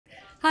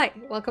Hi,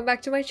 welcome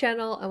back to my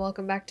channel and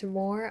welcome back to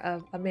more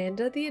of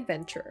Amanda the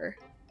Adventurer.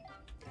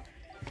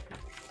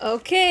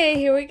 Okay,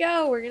 here we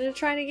go. We're gonna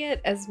try to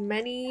get as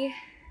many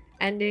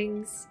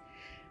endings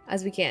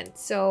as we can.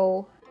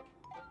 So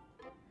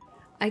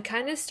I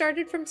kind of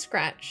started from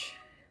scratch.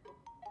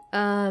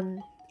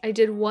 I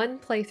did one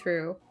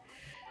playthrough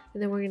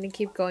and then we're gonna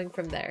keep going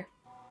from there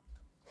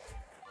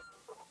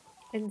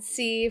and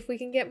see if we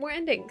can get more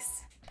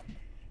endings.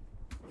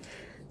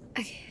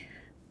 Okay,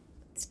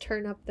 let's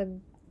turn up the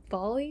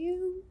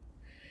volume.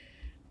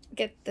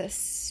 Get the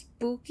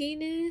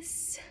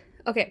spookiness.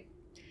 Okay,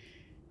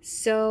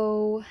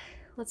 so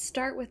let's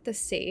start with the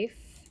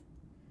safe.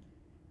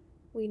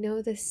 We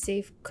know the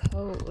safe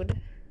code.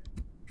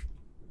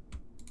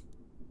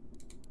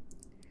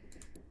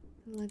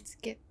 Let's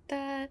get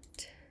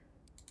that.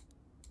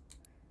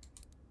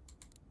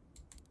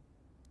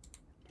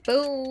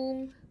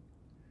 Boom.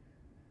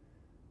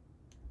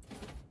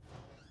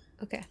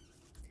 Okay.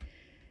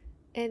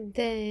 And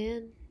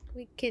then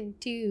we can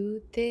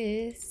do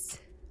this.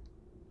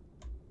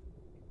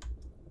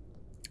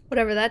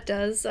 Whatever that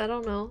does, I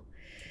don't know.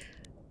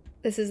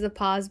 This is the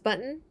pause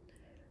button,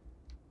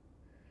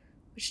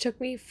 which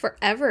took me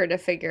forever to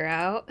figure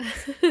out.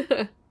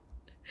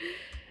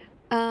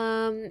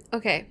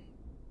 Okay.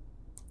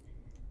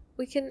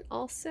 We can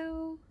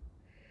also...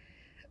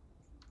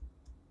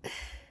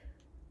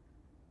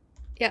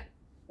 Yeah.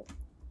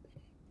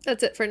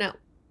 That's it for now.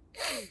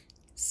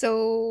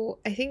 So,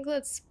 I think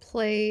let's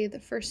play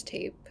the first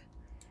tape.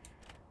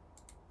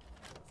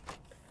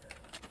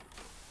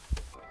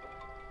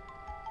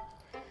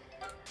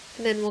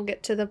 And then we'll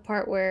get to the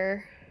part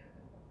where...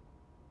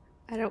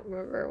 I don't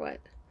remember what.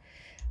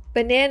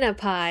 Banana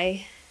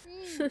pie.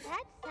 That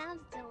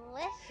sounds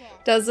delicious.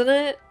 Doesn't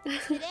it?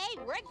 Today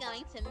we're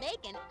going to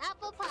make an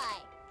apple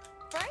pie.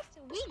 First,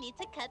 we need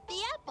to cut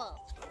the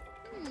apples.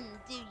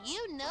 Do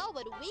you know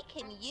what we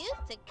can use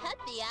to cut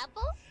the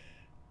apples?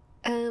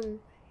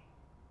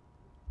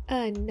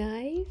 A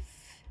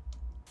knife?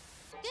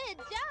 Good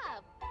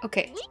job.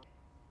 Okay.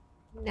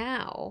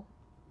 Now,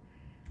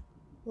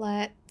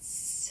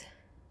 let's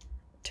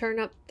turn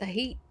up the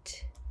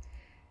heat.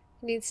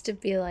 It needs to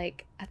be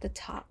like at the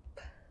top.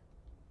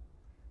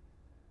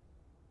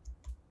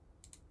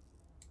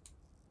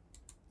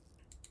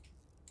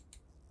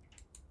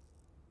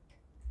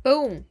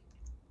 Boom.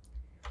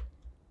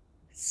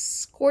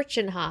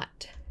 Scorching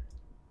hot.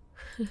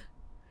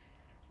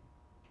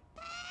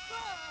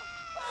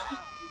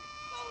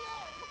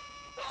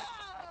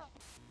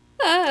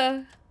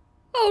 Ah.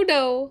 Oh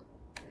no.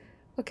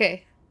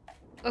 Okay.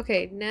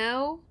 Okay,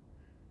 now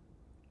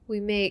we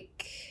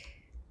make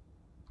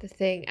the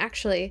thing.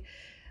 Actually,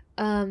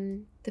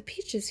 the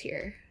peach is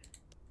here.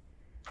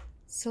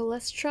 So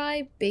let's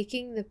try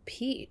baking the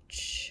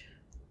peach.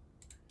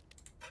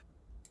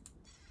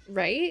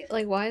 Right?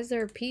 Like, why is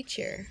there a peach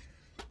here?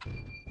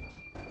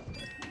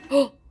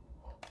 Oh!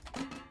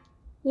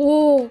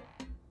 Whoa!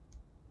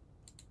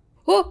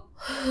 Oh!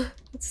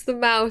 It's the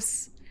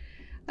mouse.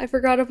 I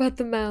forgot about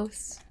the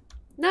mouse.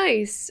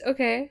 Nice.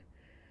 Okay.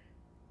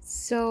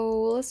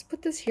 So let's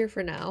put this here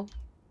for now.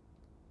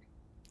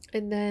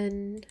 And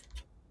then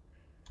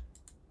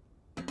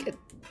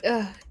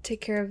take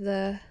care of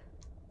the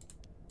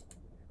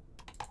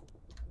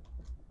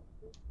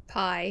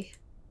pie.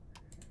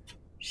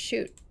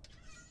 Shoot.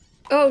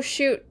 Oh,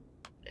 shoot.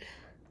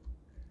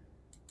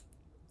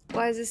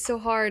 Why is this so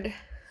hard?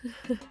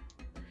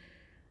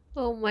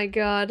 Oh my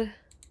god.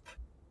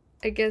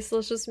 I guess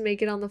let's just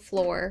make it on the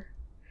floor.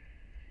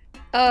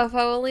 Oh, if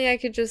only I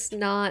could just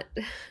not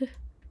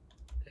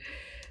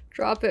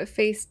drop it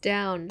face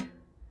down.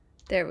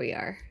 There we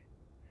are.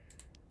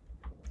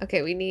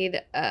 Okay, we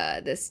need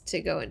this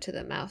to go into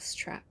the mouse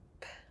trap.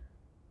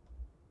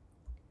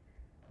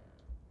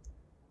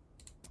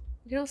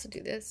 You can also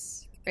do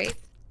this, right?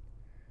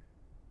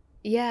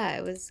 Yeah,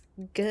 it was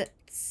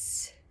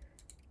guts.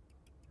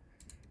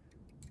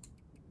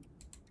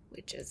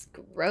 Which is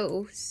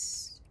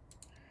gross.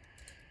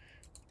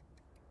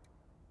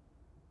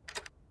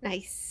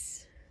 Nice.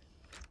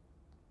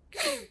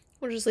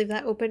 We'll just leave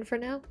that open for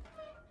now.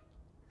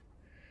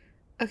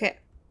 Okay.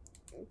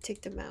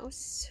 Take the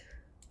mouse.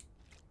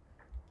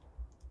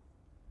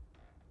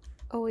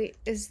 Oh wait,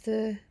 is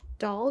the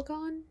doll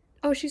gone?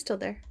 Oh, she's still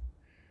there.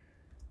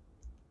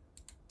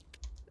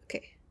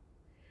 Okay.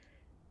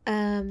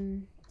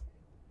 Oh,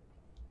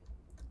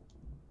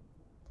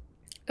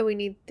 we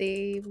need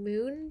the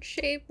moon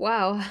shape.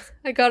 Wow,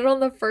 I got it on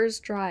the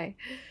first try.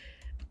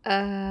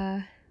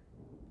 We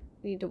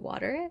need to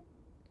water it.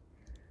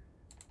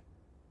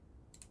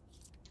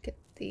 Get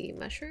the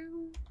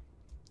mushroom.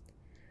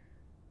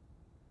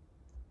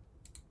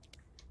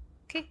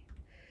 Okay.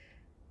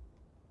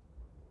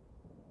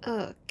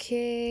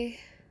 Okay.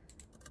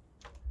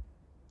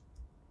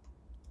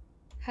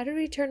 How did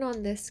we turn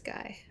on this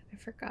guy? I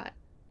forgot.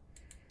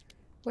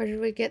 Where did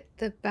we get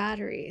the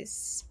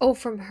batteries? Oh,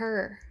 from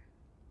her.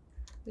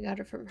 We got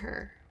it from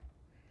her.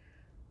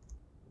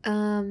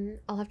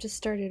 I'll have to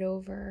start it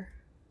over.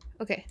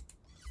 Okay.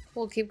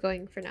 We'll keep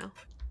going for now.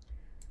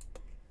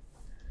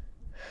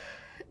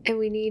 And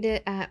we need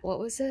it at, what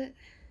was it?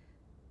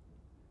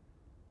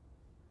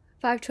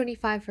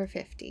 525 for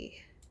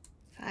 50.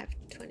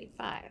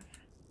 525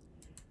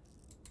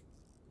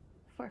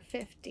 for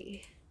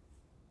 50.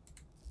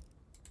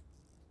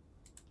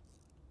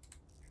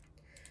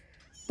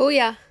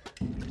 Booyah!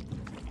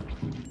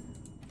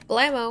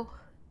 Blammo!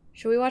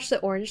 Should we watch the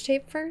orange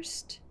tape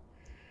first?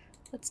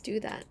 Let's do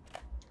that.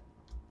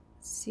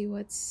 Let's see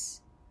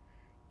what's...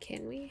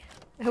 Can we?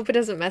 I hope it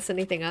doesn't mess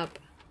anything up.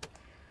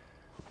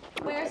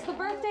 Where's the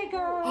birthday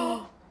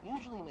girl?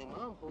 Usually my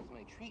mom holds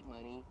my treat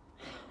money.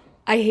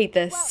 I hate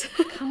this.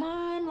 Come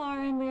on,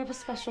 Lauren. We have a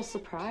special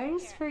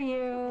surprise for you.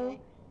 Okay,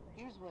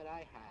 here's what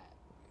I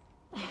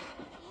have.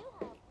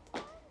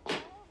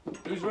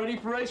 Who's ready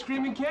for ice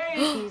cream and cake?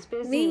 She's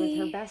busy Me.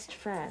 with her best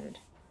friend.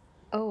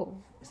 Oh.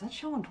 Is that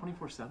show on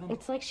 24/7?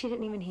 It's like she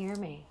didn't even hear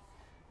me.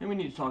 And we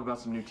need to talk about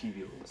some new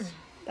TV rules.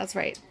 That's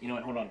right. You know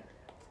what? Hold on.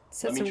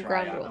 Set Let some me try.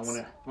 ground I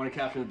rules. want to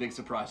capture the big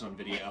surprise on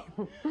video.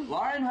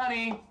 Lauren,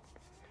 honey,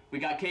 we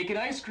got cake and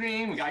ice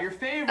cream. We got your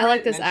favorite. I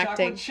like this and then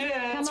acting. chocolate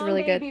chips. Come It's on,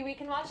 really good. baby. We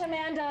can watch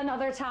Amanda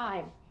another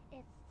time.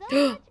 It's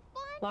so much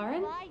fun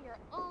Lauren? to buy your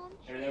own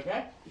Everything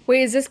okay?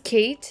 Wait, is this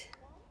Kate?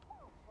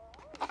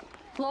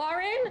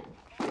 Lauren?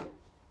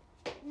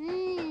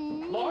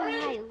 Lauren?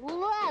 I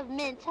love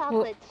mint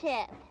chocolate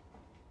chip.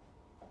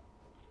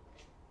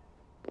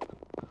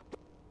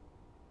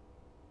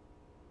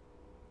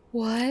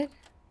 What?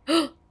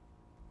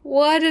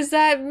 What does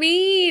that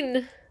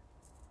mean?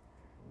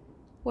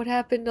 What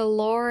happened to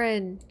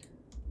Lauren?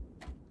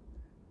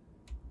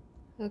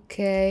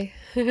 Okay.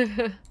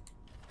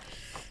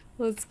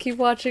 Let's keep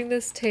watching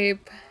this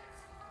tape.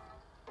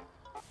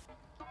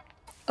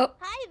 Oh,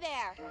 Hi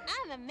there,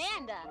 I'm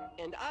Amanda.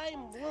 And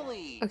I'm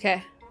Wooly.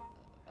 okay.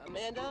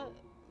 Amanda,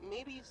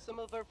 maybe some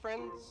of our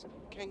friends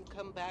can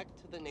come back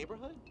to the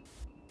neighborhood?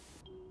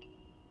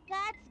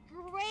 That's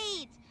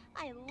great.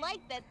 I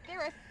like that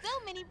there are so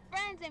many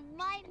friends in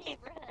my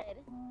neighborhood.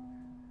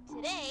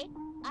 Today,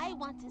 I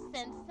want to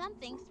send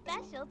something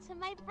special to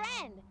my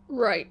friend.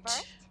 Right.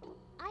 First,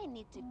 I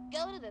need to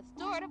go to the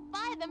store to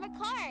buy them a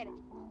card.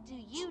 Do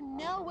you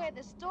know where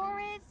the store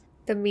is?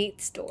 The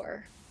meat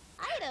store.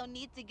 I don't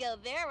need to go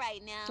there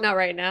right now. Not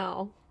right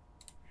now.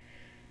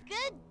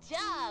 Good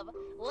job.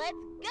 Let's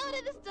go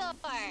to the store.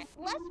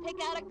 Let's pick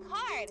out a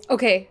card.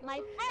 Okay.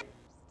 My friend,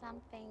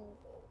 something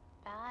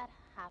bad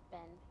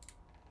happened.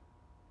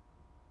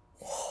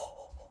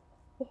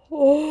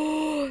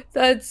 Oh,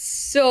 that's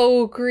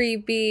so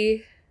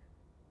creepy.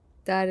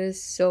 That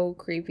is so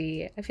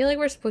creepy. I feel like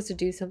we're supposed to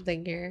do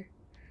something here.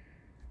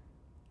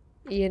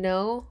 You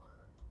know?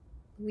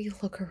 Let me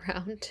look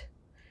around.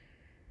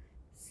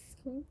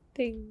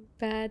 Something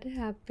bad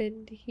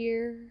happened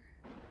here.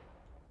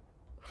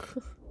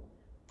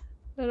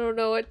 I don't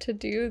know what to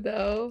do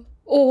though.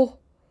 Oh,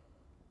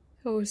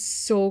 that was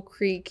so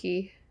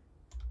creaky.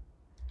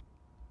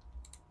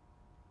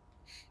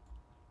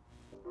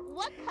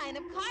 What kind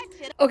of card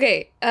should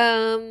Okay,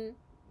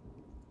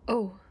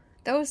 oh,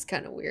 that was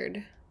kind of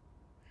weird.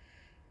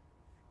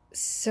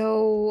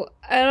 So,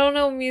 I don't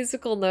know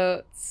musical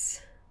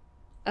notes.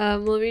 Let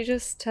me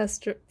just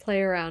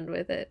play around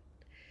with it.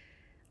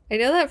 I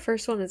know that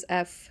first one is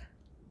F.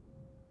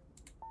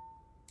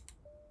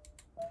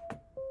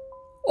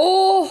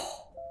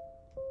 Oh!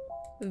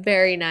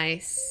 Very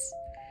nice.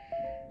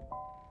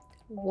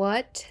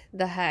 What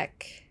the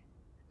heck?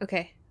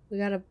 Okay, we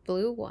got a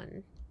blue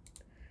one.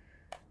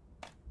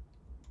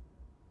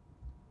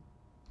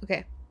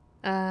 Okay,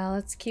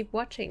 let's keep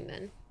watching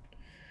then.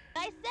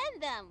 I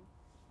send them?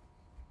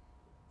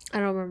 I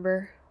don't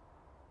remember.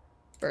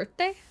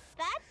 Birthday?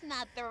 That's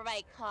not the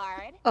right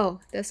card. Oh,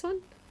 this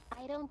one?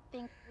 I don't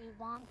think we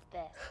want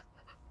this.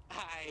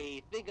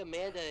 I think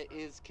Amanda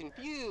is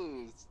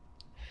confused.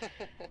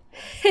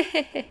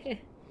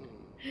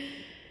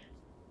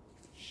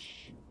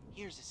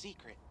 Here's a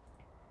secret.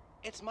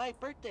 It's my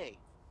birthday.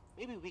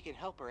 Maybe we can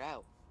help her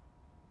out.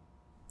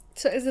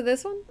 So is it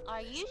this one?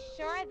 Are you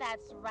sure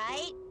that's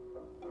right?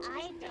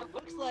 I don't. It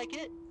looks like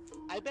it.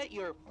 I bet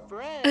your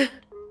friend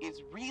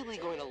is really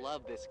going to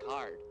love this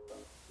card.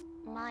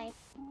 My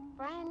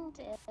friend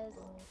is.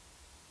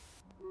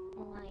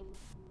 My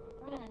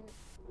friend.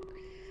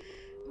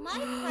 My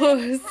friend Oh,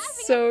 is it's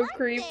having so a birthday.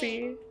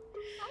 creepy.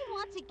 I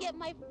want to get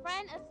my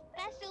friend a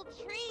special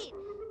treat.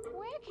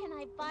 Where can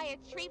I buy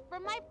a treat for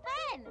my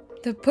friend?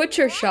 The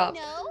butcher I shop.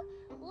 know.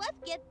 Let's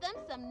get them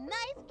some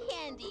nice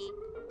candy.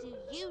 Do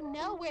you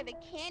know where the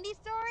candy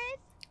store is?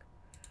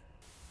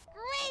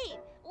 Great!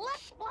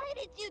 Why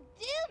did you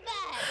do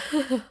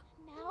that?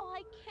 Now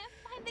I can't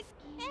find the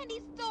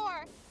candy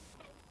store.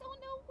 I don't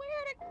know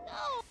where to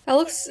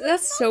go.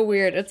 That's so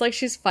weird. It's like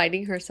she's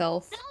fighting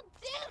herself.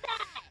 Don't do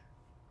that!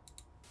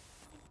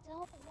 I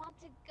don't want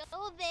to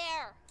go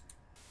there.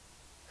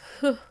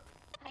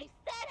 I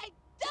said I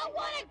don't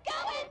want to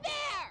go in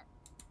there!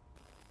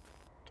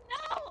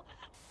 No!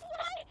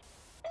 Why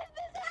is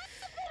this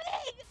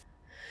happening?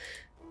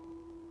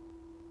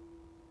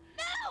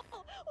 No!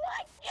 Why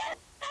can't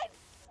I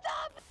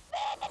stop it?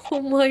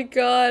 Oh my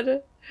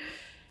god.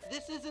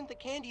 This isn't the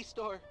candy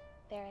store.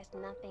 There is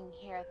nothing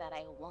here that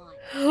I want.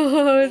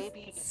 Oh,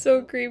 Maybe it's so you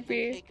can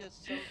creepy. take us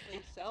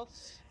someplace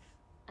else?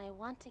 I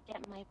want to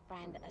get my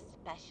friend a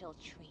special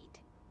treat.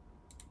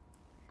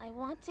 I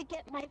want to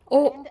get my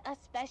Oh. friend a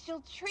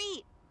special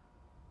treat.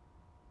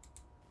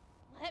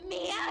 Let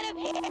me out of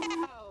here!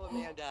 Wow,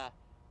 Amanda.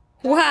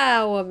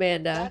 Wow,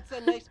 Amanda. That's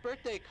a nice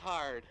birthday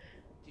card.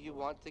 Do you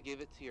want to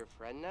give it to your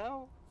friend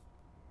now?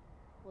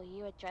 Will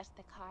you address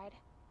the card?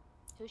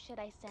 Who should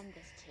I send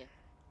this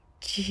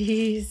to?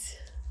 Jeez.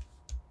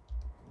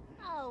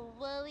 Oh,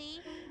 Wooly,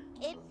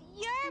 it's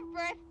your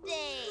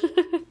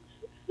birthday!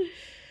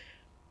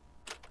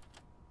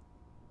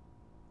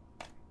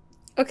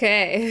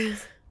 Okay.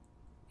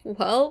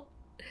 Well,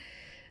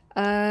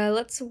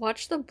 let's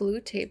watch the blue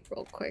tape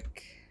real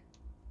quick.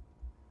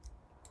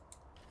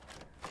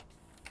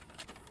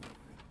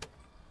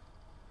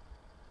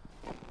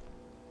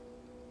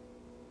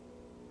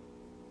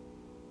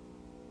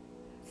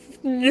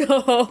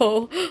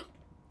 No.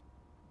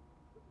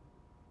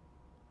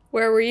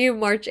 Where were you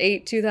March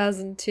 8,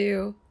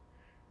 2002?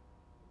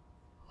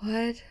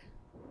 What?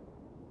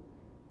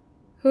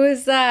 Who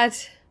is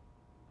that?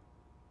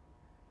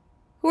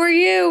 Who are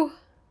you?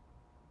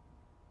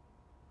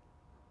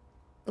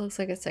 Looks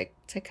like a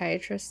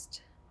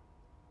psychiatrist.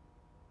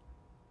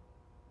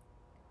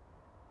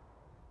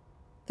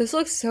 This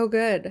looks so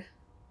good.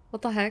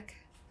 What the heck?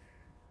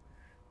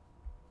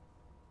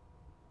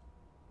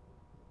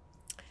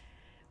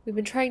 We've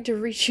been trying to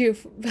reach you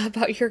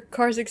about your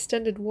car's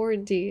extended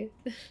warranty.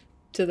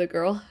 To the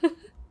girl.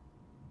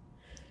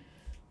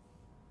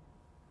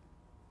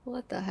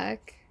 What the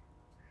heck?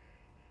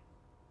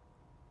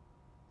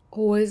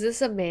 Oh, is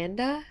this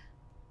Amanda?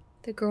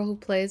 The girl who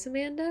plays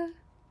Amanda?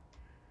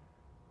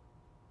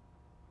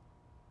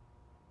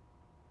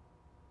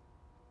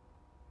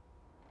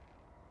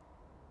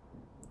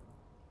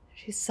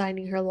 She's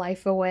signing her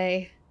life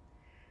away.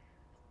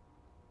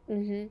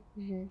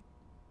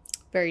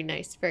 Very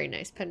nice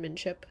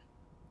penmanship.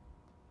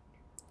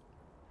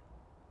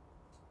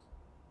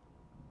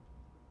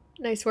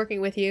 Nice working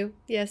with you.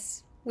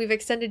 Yes, we've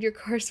extended your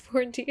car's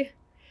warranty.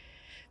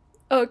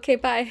 Okay,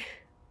 bye.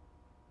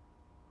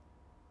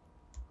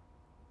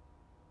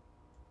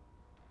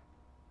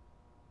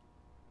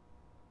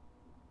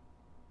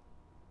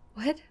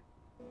 What?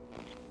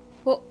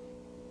 Well,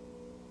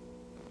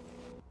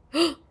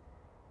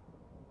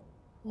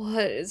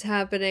 what is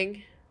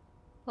happening?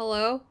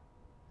 Hello?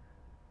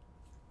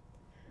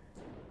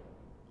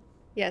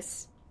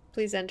 Yes,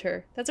 please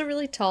enter. That's a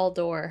really tall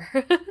door.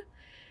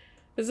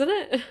 Isn't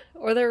it?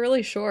 Or they're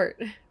really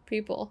short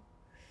people.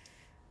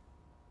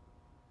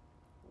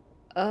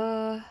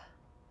 Why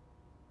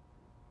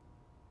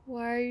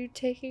are you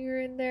taking her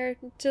in there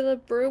to the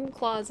broom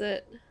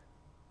closet?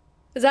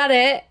 Is that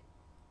it?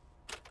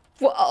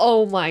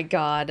 Oh my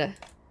god.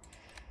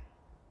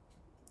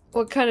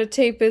 What kind of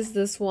tape is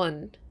this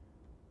one?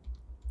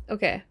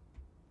 Okay.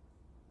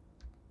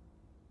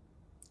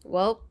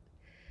 Well,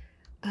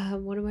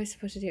 what am I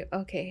supposed to do?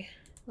 Okay,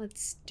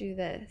 let's do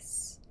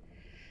this.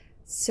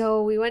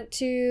 So we went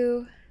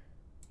to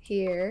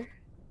here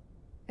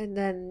and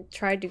then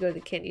tried to go to the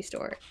candy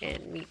store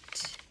and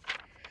meet.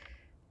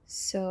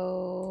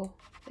 So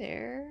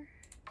there.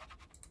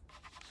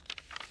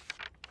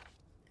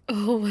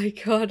 Oh my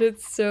god,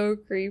 it's so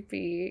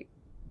creepy.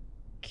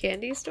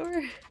 Candy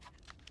store?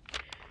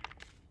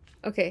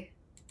 Okay.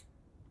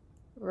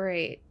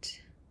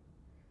 Right.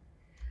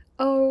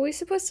 Oh, are we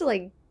supposed to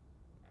like...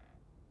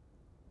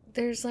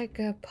 There's like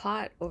a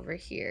pot over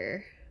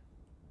here.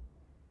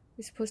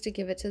 We supposed to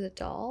give it to the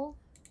doll?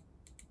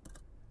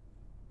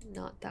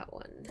 Not that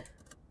one.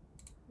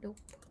 Nope.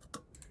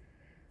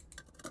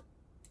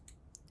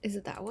 Is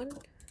it that one?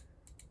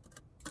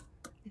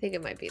 I think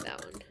it might be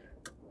that one.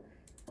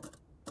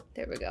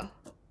 There we go.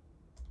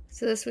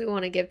 So this we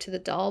want to give to the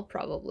doll,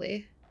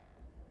 probably.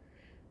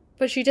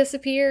 But she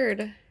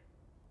disappeared.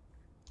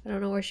 I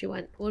don't know where she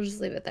went. We'll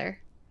just leave it there.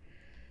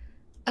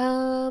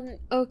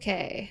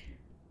 Okay.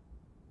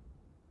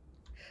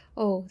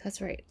 Oh, that's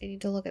right. I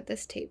need to look at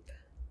this tape.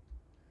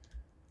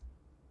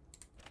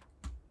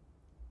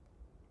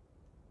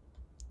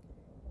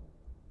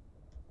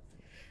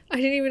 I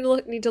didn't even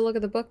need to look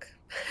at the book.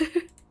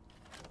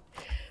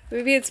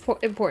 Maybe it's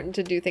important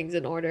to do things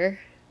in order.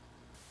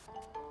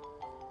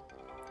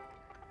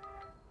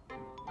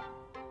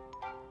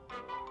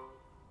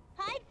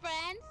 Hi,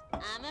 friends.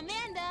 I'm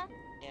Amanda.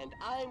 And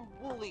I'm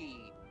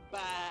Wooly. Bye.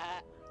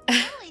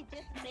 Wooly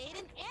just made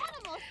an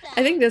animal sound.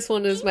 I think this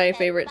one is He my said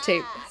favorite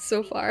tape bye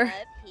so far.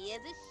 because he is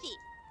a sheep.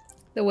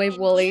 The way Can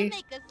you Wooly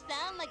make a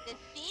sound like a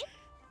sheep?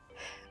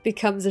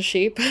 becomes a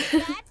sheep. That's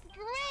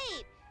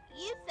great.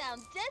 You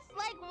sound just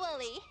like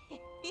Wooly.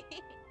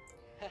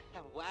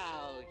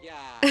 Wow,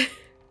 yeah.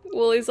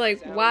 Wooly's like,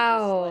 Sound just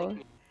wow. like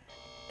me.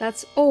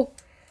 That's... Oh!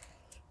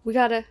 We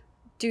gotta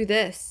do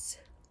this.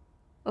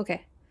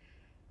 Okay.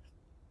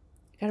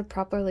 Gotta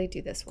properly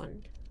do this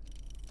one.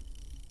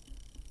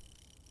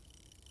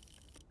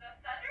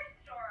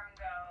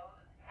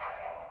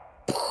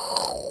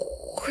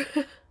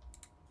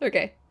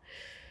 Okay.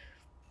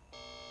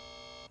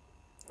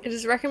 It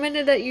is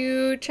recommended that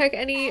you check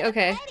any. At a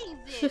Okay. petting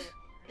zoo.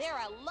 There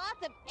are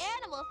lots of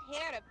animals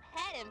here to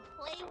pet and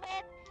play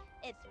with.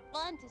 It's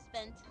fun to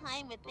spend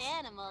time with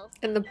animals.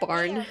 In the They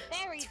barn. are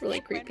very It's really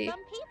different creepy. from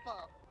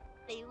people.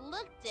 They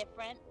look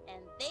different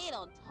and they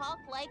don't talk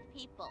like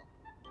people.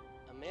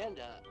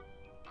 Amanda,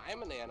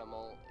 I'm an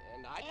animal,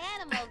 and I...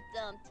 Animals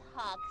don't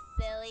talk,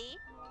 silly.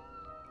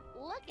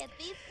 Look at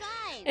these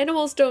signs.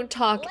 Animals don't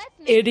talk, Let's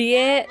make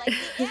idiot. sounds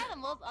like the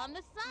animals on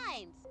the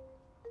signs.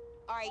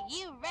 Are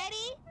you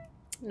ready?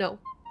 No.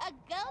 A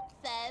goat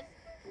says,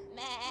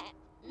 meh,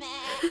 meh.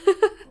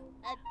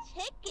 A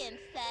chicken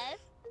says,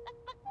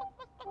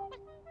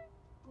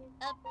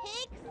 a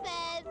pig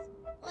says,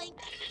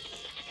 like,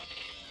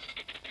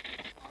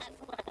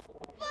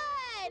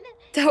 fun!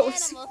 That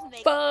was Animals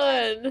make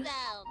fun.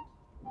 sounds.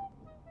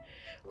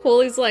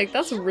 Holy's like,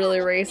 that's Do you really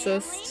have a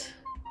racist.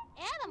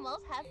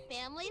 Animals have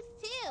families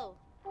too.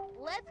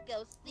 Let's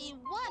go see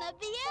one of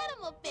the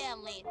animal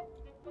families.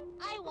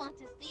 I want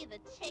to see the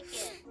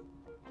chickens.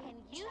 Can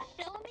you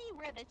show me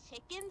where the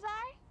chickens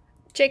are?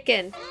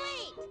 Chicken.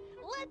 Great!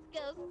 Let's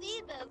go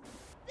see those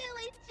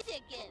silly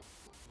chickens.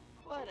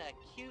 What a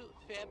cute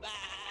fib...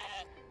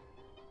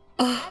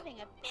 Oh,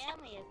 Having a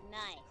family is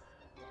nice.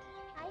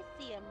 I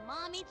see a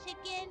mommy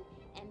chicken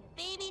and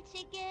baby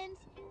chickens,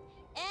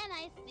 and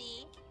I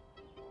see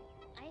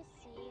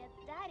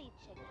a daddy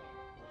chicken.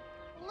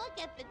 Look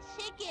at the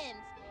chickens.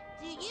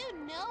 Do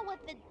you know what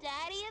the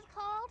daddy is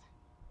called?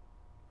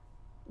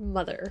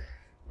 mother.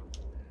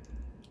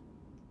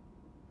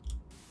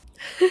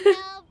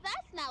 No,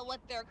 that's not what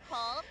they're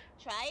called.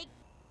 Try.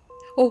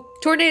 Oh,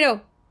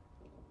 tornado.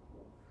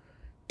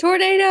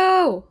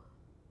 Tornado.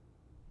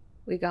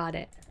 We got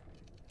it.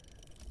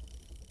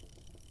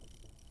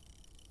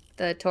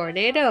 The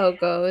tornado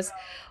goes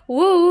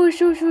whoosh,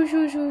 whoosh, whoosh,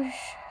 whoosh,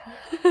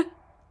 whoosh.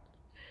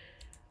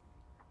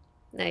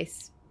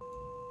 Nice.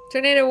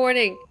 Tornado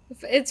warning.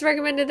 It's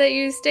recommended that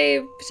you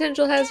stay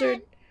potential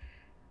hazard.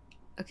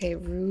 Okay,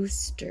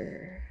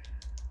 rooster.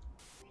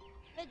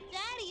 The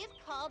daddy is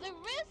called a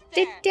rooster.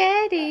 The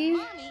daddy. The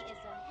mommy is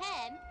a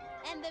hen,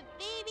 and the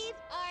babies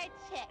are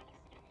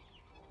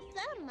chicks.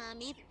 Some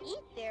mommies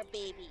eat their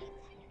babies.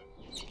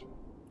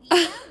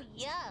 Yum,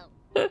 yum.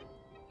 Okay,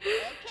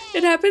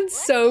 It happens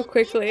let's so go see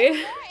quickly. some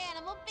more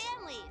animal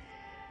families.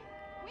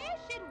 Where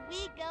should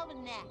we go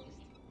next?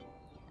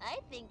 I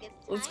think it's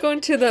Let's time go to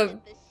into the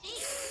visit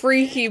sheep.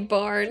 freaky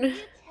barn. Can you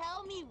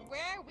tell me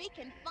where we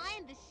can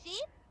find the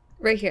sheep?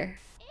 Right here.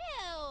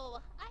 Ew,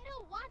 I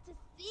don't want to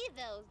see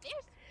those. They're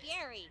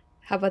scary.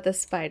 How about the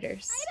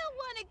spiders? I don't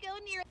want to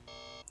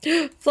go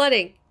near.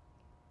 Flooding.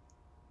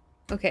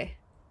 Okay.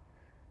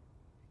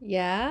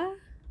 Yeah?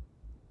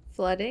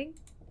 Flooding?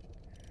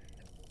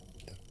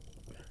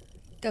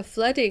 The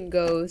flooding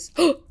goes.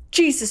 Oh,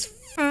 Jesus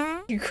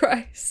f***ing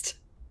Christ.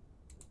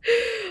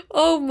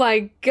 Oh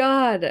my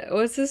god.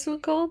 What's this one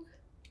called?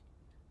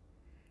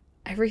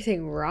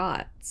 Everything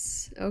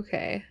rots.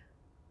 Okay.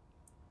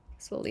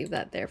 So we'll leave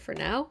that there for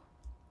now.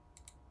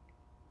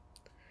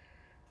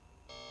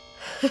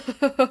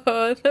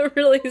 That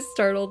really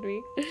startled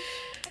me.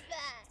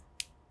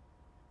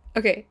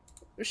 Okay.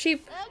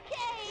 Sheep.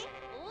 Okay,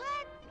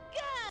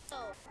 let's go.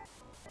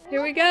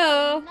 Here we Look at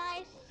go. the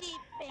nice sheep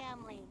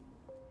family.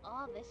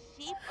 All the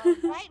sheep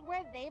are right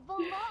where they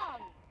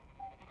belong.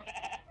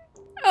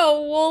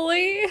 Oh,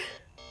 Wooly.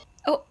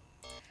 Oh.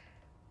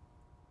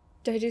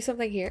 Do I do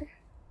something here?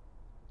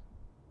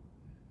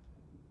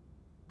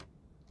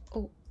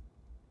 Oh.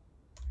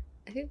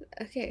 I think,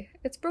 okay,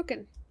 it's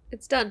broken.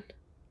 It's done.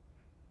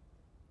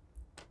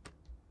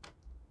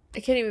 I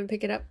can't even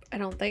pick it up, I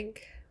don't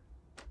think.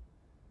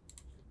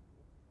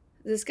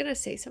 Is this gonna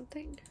say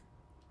something?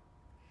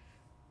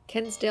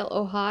 Kensdale,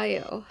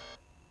 Ohio.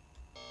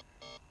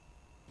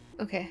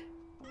 Okay.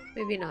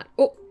 Maybe not.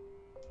 Oh!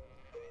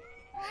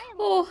 Hi,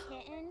 Oh. little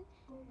kitten.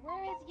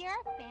 Where is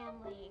your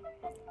family?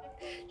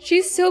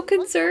 She's so Look like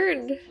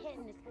concerned. this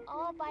kitten is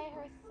all by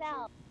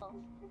herself.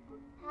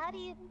 How do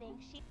you think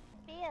she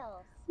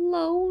feels?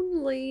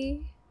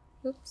 Lonely.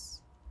 Oops.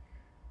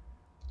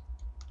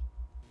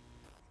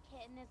 This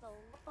kitten is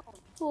alone.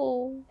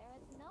 Oh. There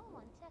is no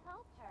one to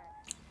help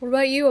her. What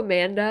about you,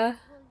 Amanda?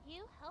 Will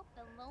you help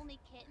the lonely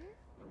kitten?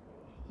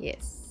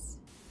 Yes.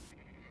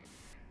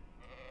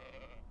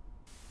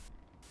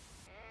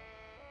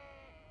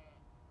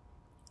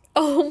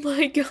 Oh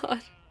my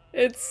god.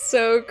 It's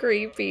so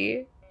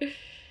creepy.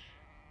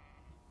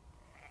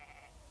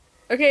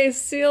 Okay,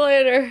 see you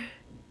later.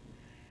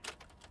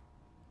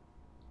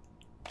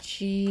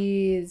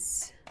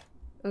 Jeez.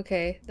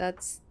 Okay,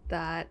 that's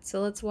that.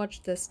 So let's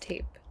watch this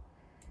tape.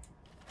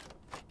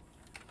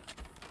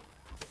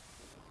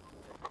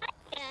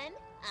 And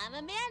I'm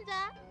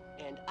Amanda.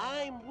 And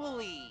I'm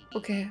Wooly.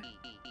 Okay.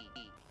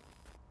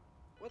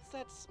 What's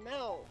that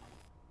smell?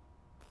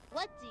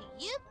 What do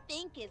you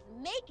think is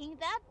making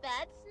that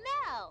bad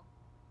smell?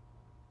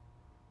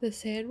 The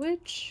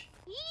sandwich?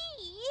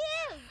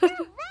 You! You're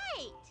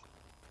right!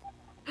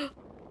 Do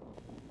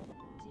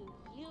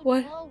you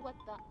What? know what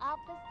the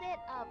opposite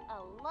of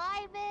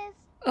alive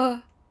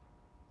is?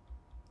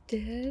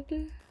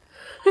 Dead?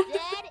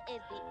 Dead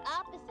is the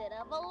opposite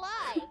of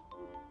alive.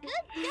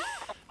 Good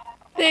job!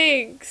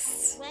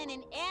 Thanks. When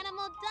an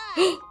animal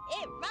dies,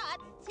 it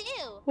rots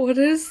too. What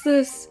is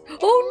this? It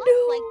Oh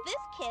looks like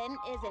this kitten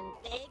is in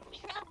big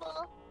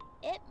trouble.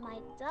 It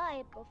might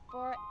die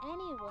before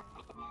anyone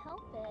can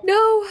help it. no!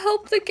 No,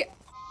 help the kitten.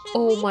 Should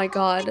Oh we my help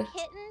God. the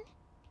kitten?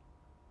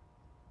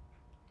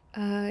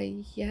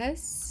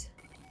 Yes.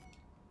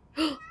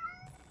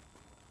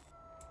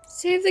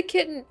 Save the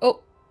kitten.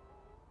 Oh.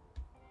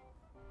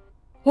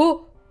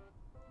 Oh.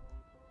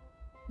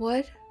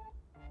 What?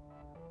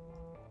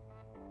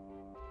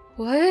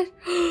 What?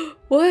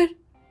 What?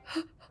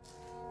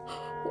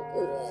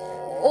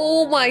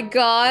 Oh my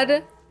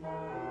God.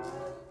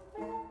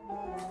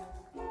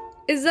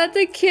 Is that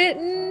the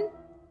kitten?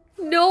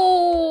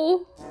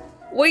 No.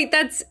 Wait,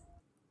 that's...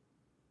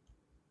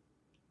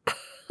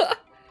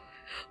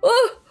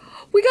 Oh,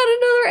 we got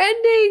another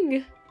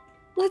ending.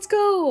 Let's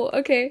go.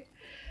 Okay.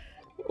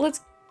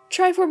 Let's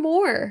try for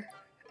more.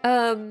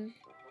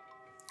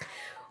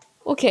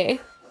 Okay.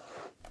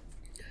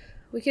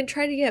 We can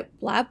try to get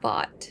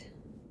Blabbot.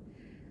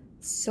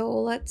 So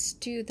let's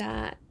do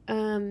that.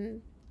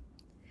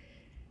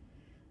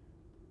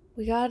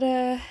 We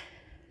gotta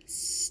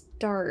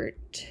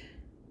start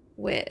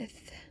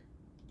with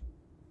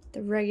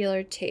the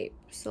regular tape.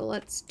 So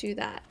let's do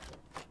that.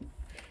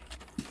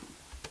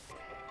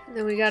 And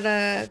then we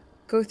gotta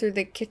go through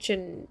the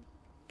kitchen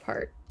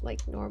part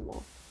like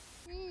normal.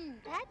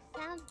 That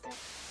sounds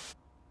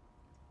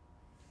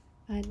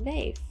A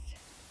knife.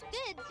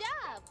 good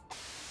job.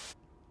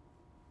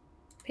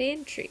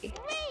 Pantry.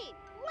 Great.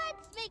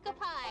 Let's make a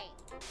pie.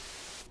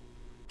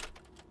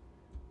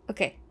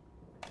 Okay.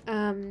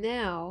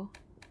 Now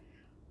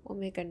we'll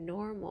make a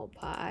normal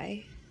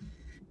pie.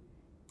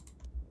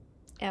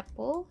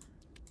 Apple.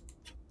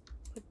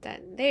 Put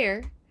that in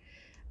there.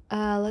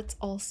 Let's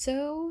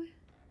also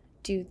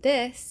do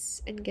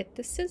this and get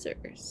the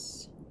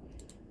scissors.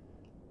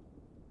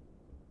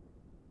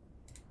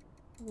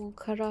 We'll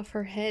cut off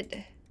her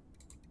head.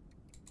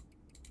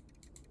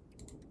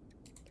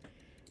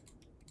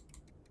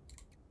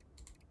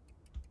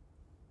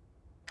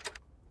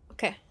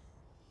 Okay.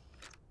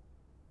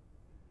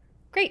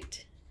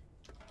 Great.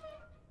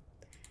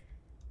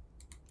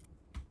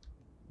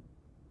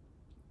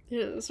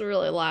 It's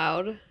really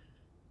loud.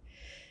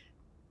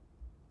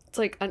 It's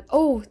like,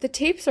 oh, the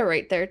tapes are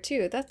right there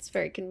too. That's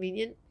very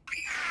convenient.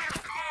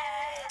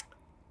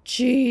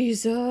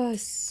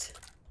 Jesus.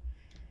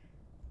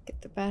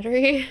 Get the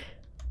battery.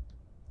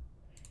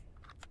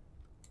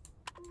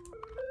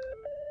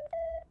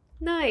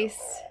 Nice.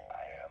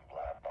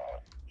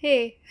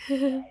 Hey.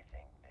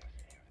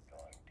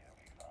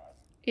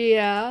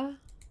 Yeah.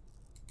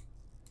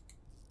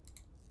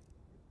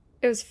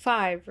 It was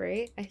 5,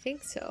 right? I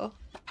think so.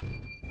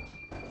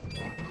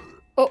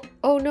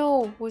 Oh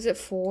no. Was it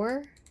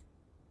 4?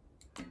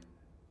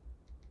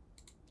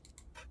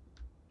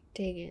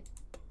 Dang it.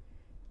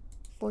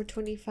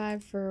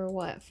 4:25 for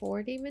what?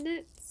 40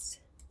 minutes?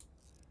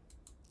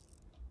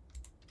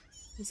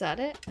 Is that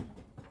it?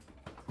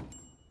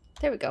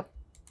 There we go.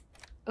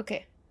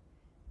 Okay.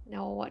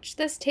 Now we'll watch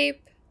this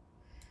tape.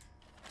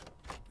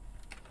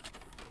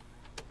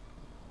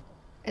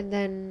 And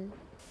then...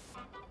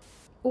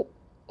 Oh.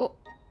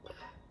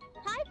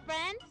 Hi,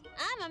 friends.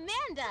 I'm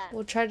Amanda.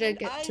 We'll try to And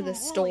get to I'm the William.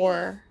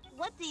 store.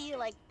 What do you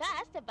like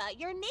best about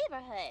your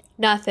neighborhood?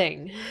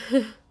 Nothing.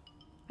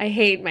 I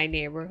hate my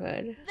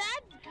neighborhood.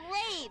 That's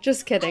great.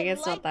 Just kidding, I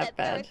it's like not that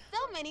There bad. are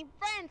so many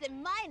friends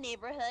in my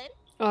neighborhood.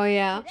 Oh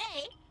yeah?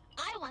 Today,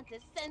 I want to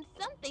send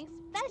something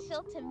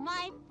special to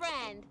my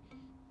friend.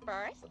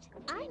 First,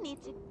 I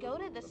need to go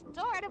to the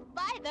store to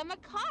buy them a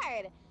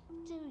card.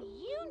 Do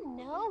you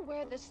know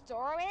where the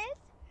store is?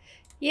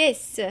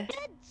 Yes. Good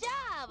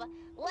job!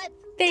 Let's go to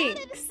the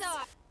Thanks.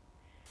 store.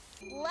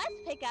 Let's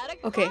pick out a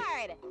Okay.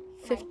 card.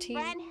 15.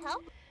 My friend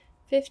help.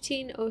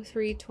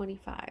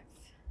 15:03:25.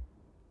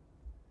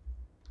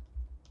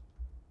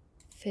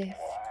 15.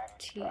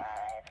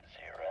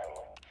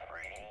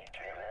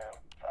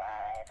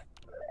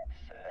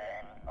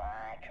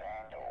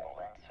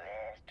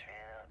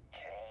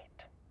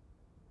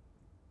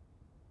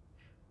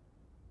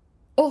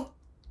 Oh.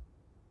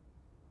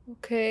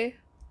 Okay.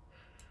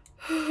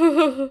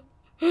 I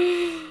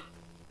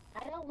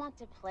don't want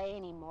to play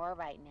anymore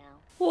right now.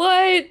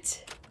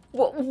 What?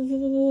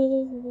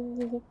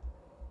 Whoa.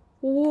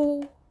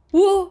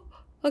 Whoa.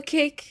 A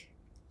cake.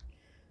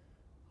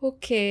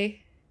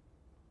 Okay.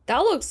 That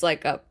looks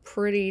like a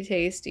pretty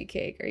tasty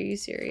cake. Are you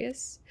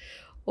serious?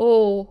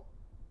 Oh.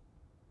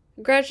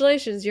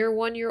 Congratulations, you're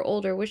 1 year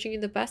older. Wishing you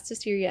the best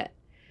this year yet.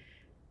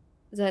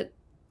 Is that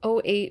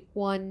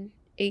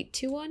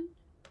 081821?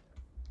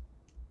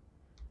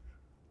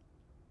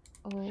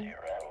 Oh. Minutes.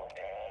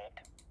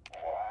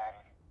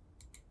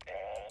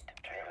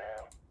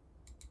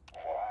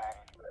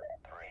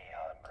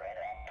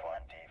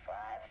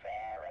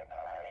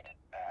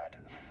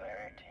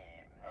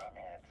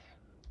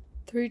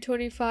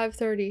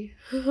 3:25:30.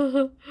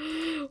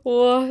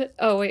 What?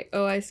 Oh wait.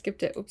 Oh, I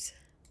skipped it. Oops.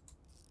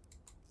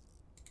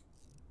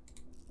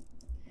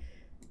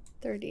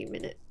 30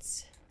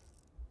 minutes.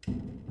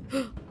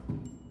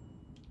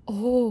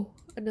 Oh,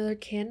 another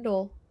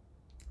candle.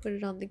 Put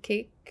it on the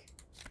cake.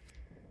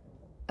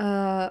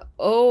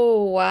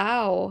 Oh,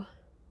 wow.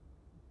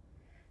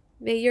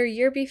 May your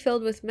year be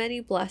filled with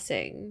many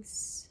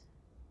blessings.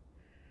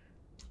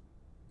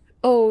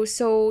 Oh,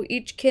 so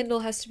each candle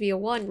has to be a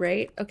 1,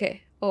 right?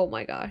 Okay. Oh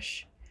my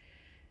gosh.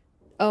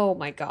 Oh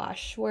my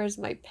gosh. Where's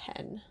my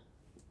pen?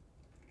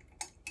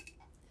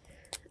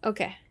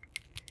 Okay.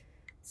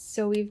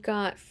 So we've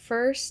got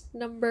first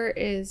number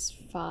is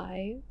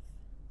 5.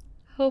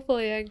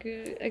 Hopefully I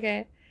could.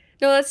 Okay.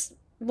 No, that's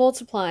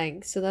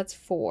multiplying. So that's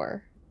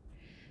 4.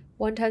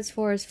 1 times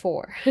 4 is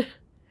 4.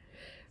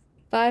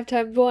 5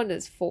 times 1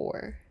 is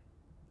 4.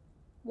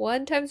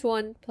 1 times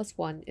 1 plus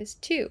 1 is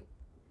 2.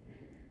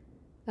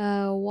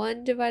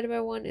 1 divided by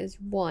 1 is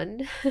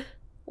 1.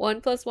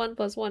 1 plus 1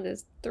 plus 1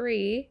 is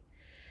 3.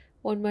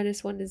 1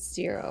 minus 1 is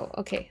 0.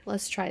 Okay,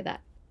 let's try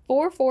that.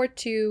 4, 4,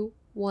 2,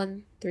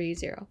 1, 3,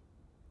 0.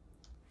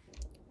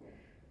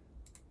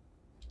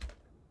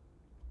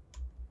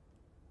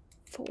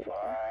 4. 4,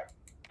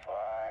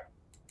 4,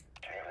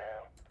 2,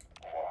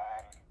 1,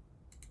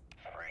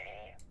 3,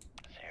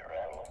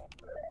 0.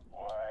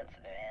 What's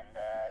in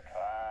the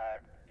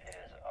card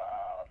is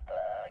on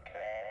the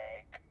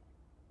cake.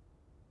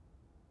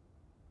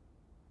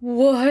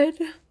 What?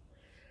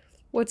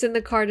 What's in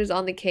the card is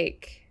on the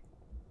cake.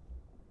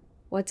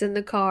 What's in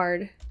the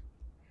card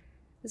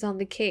is on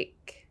the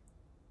cake.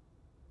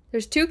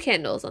 There's 2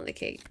 candles on the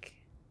cake.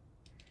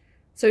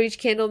 So each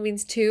candle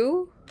means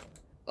 2?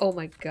 Oh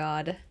my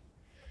god.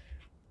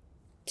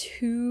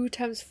 2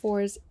 times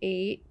 4 is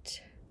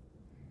 8.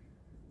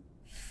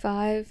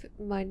 5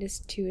 minus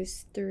 2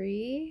 is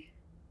 3.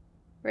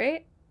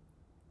 Right?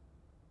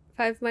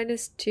 5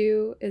 minus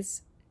 2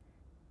 is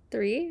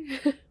 3.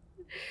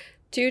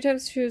 2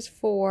 times 2 is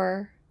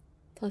 4.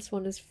 Plus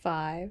 1 is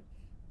 5.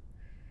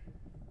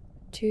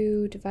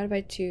 2 divided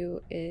by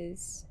 2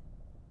 is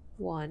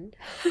 1.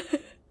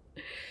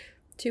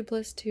 2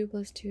 plus 2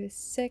 plus 2 is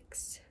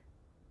 6.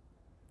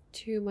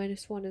 2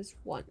 minus 1 is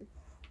 1.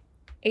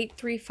 8,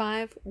 3,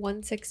 5,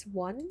 1, 6,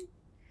 1.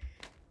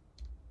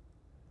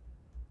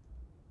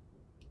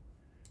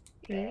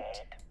 8. 3,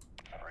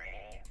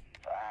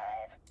 5,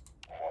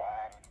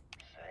 1,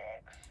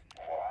 6,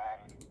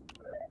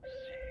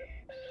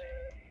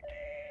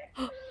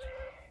 1.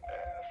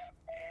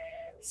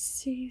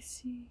 C,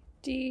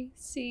 D,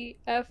 C,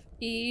 F,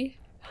 E.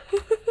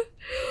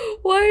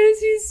 Why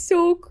is he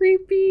so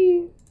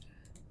creepy?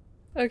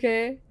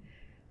 Okay.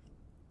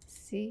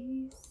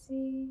 C,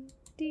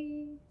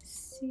 D,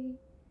 C,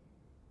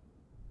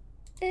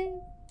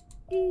 F,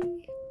 E.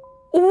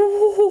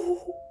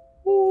 Oh!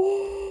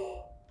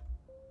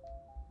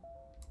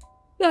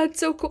 That's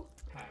so cool.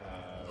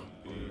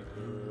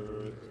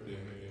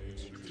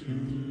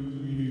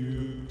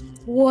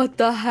 What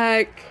the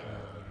heck?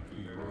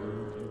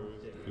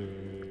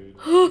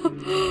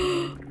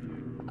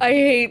 I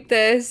hate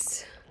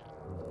this.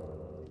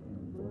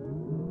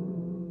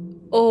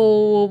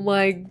 Oh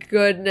my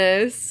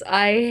goodness.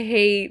 I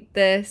hate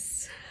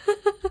this.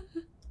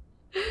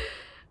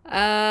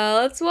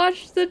 Let's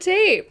watch the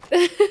tape.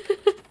 We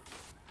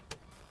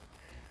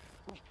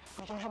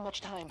don't have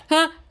much time.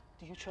 Huh?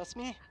 Do you trust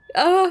me?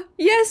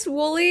 Yes,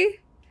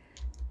 Wooly.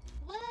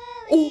 Wooly,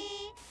 Oh.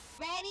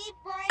 ready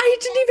for I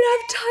didn't even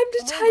have time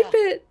to type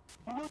it.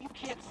 No, you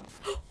can't.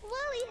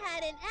 Wooly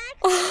had an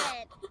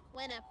accident.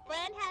 When a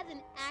friend has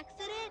an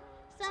accident,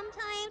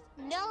 sometimes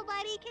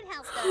nobody can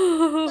help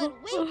them, but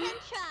we can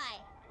try.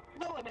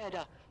 No,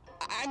 Amanda.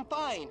 I'm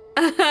fine.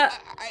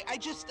 I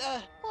just,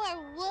 Poor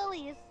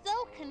Wooly is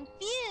so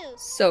confused.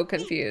 So We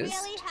confused.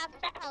 really have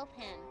to help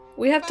him.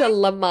 We have to First,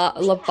 we have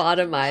to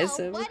lobotomize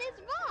know him. What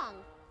is wrong?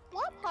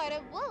 What part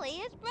of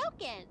Wooly is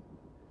broken?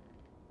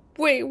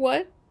 Wait,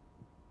 what?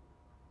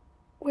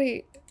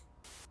 Wait.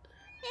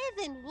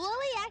 Isn't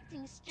Wooly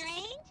acting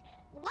strange?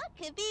 What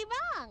could be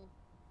wrong?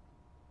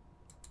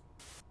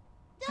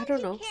 I don't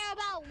you know. care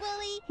about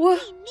Wooly? What?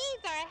 He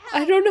needs our help.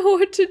 I don't know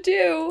what to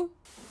do.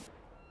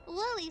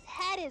 Wooly's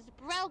head is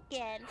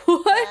broken.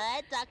 What?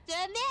 But Dr.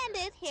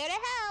 Amanda's here to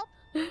help.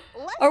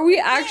 Let's Are we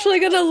begin. actually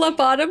gonna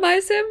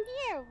lobotomize him?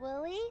 Here,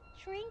 Wooly,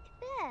 drink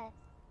this.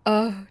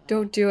 Oh,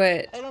 don't do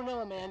it. I don't know,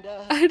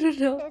 Amanda. I don't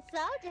know. It's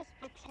all just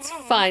pretend. It's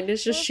fine,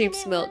 it's just Isn't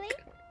sheep's it, milk.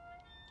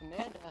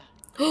 Amanda,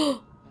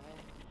 Oh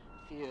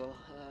I feel,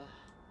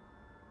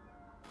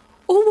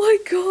 my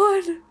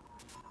god.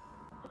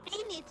 We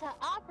need to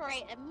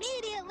operate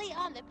immediately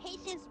on the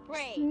patient's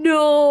brain.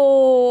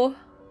 No.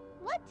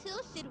 What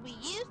tool should we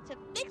use to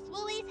fix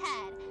Wooly's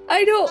head?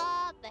 I don't.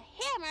 Saw, the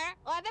hammer,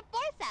 or the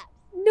forceps?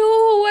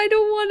 No, I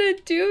don't want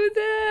to do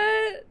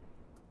that.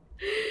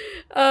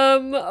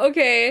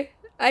 Okay.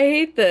 I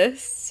hate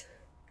this.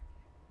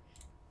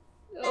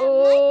 That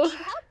Oh. might be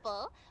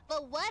helpful,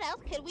 but what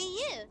else could we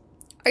use?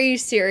 Are you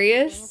Things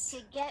serious?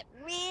 could get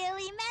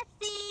really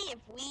messy if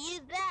we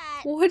use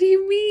that. What do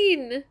you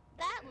mean?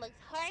 That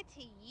looks hard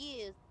to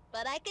use,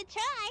 but I could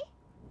try.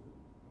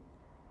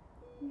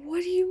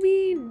 What do you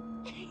mean?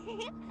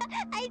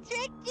 I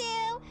tricked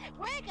you.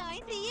 We're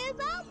going to use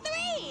all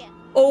three.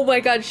 Oh my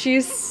god,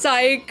 she's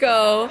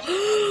psycho.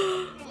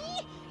 The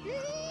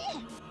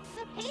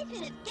patient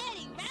is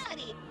getting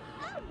rowdy.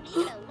 I'll need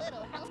a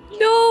little help here.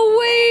 No,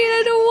 wait,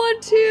 I don't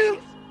want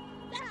to.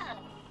 So,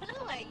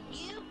 who are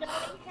you going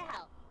to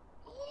help?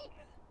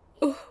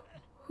 Oh,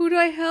 who do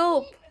I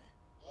help?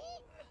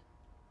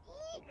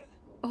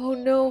 Oh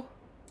no.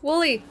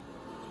 Wooly.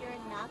 You're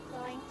not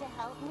going to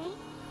help me?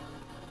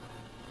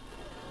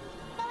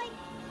 Fine.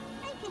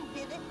 I can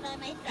do this by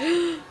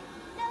myself.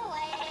 No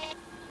way.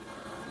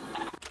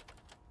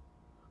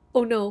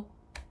 Oh no.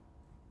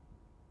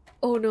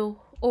 Oh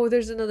no. Oh,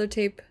 there's another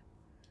tape.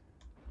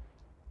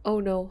 Oh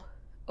no.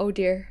 Oh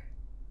dear.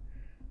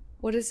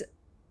 What does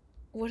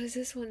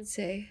this one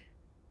say?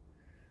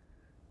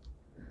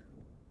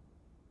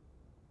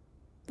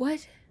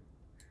 What?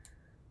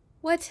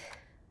 What?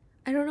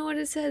 I don't know what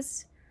it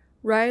says.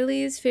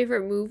 Riley's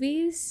favorite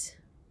movies?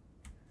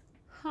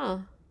 Huh.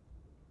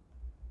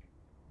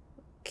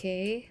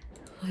 Okay.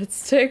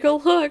 Let's take a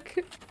look.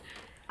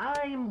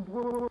 I'm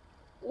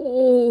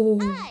Oh.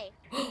 Hi.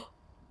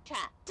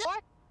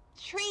 Trapdoor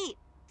treat.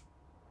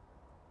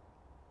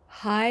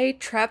 Hi,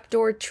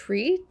 trapdoor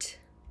treat?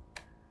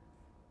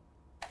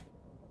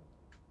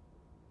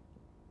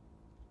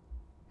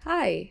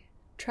 Hi,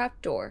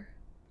 trapdoor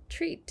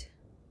treat.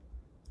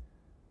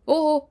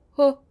 Oh,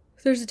 oh,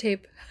 there's a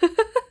tape.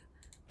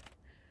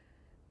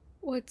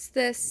 What's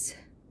this?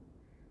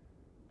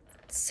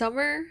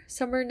 Summer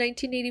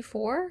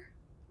 1984?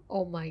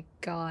 Oh my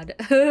god.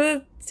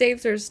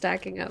 Saves are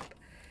stacking up.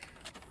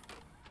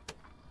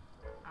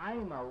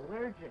 I'm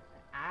allergic to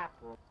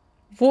apples.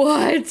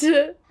 What?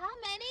 How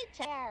many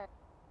chairs?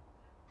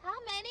 How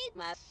many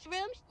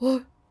mushrooms?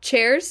 Oh,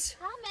 chairs?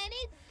 How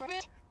many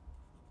fruit?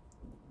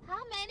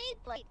 How many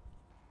plates?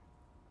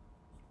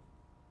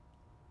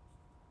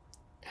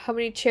 How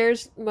many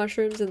chairs,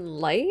 mushrooms, and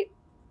light?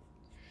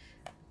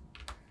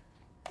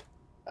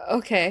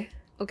 Okay,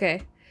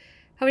 okay.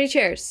 How many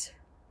chairs?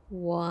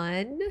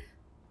 1.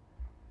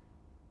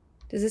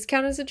 Does this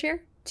count as a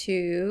chair?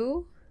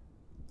 2.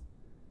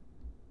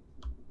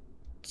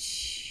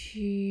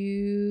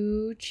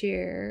 2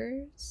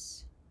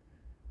 chairs.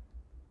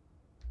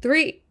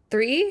 3.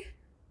 3?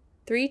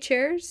 3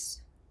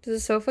 chairs? Does a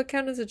sofa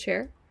count as a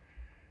chair?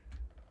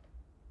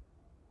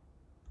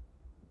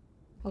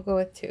 I'll go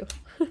with 2.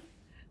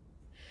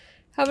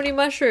 How many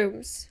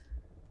mushrooms?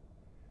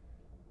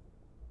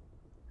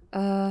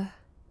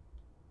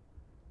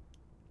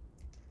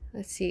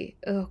 Let's see.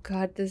 Oh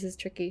god, this is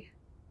tricky.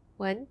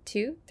 1,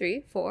 2,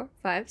 3, 4,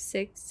 5,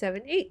 6,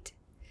 7, 8.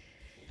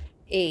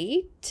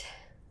 8.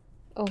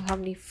 Oh, how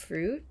many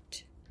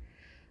fruit?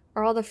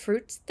 Are all the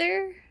fruits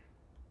there?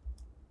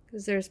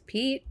 Because there's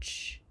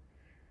peach.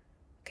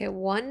 Okay,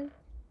 1.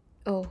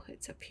 Oh,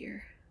 it's up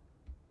here.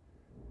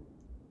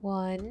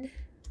 1.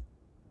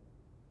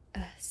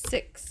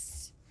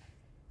 6.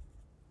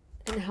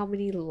 And how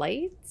many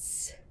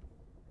lights?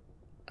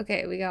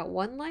 Okay, we got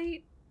 1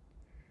 light.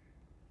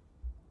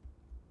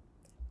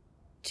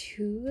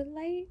 2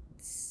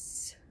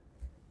 lights.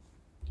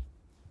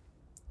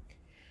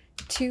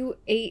 2,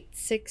 8,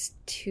 6,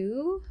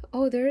 2.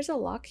 Oh, there's a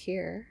lock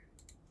here.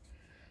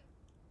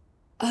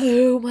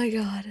 Oh my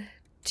god.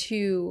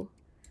 2,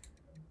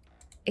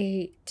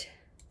 8,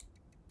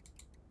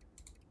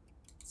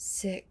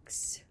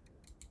 6,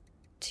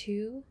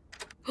 2.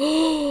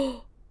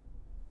 Oh,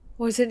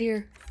 what's in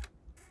here?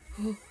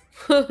 Oh.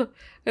 I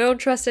don't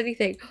trust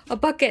anything. A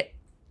bucket.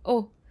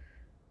 Oh.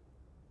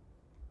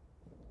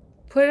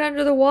 Put it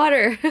under the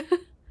water.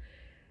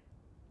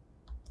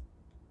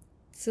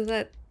 So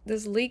that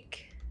this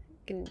leak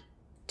can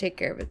take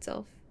care of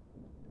itself.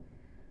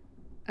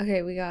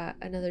 Okay, we got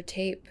another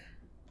tape.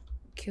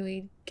 Can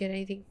we get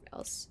anything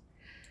else?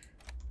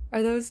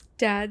 Are those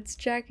dad's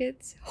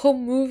jackets?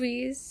 Home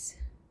movies.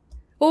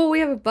 Oh, we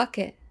have a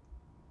bucket.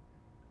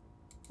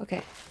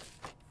 Okay.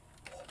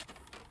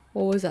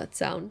 What was that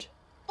sound?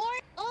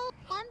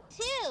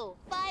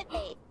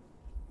 401258.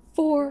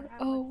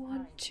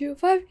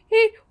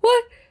 401258.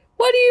 What?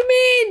 What do you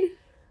mean?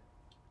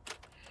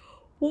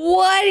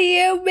 What do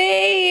you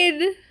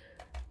mean?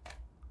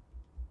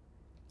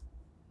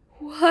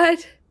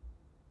 What?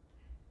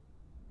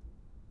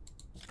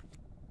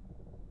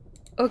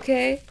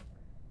 Okay.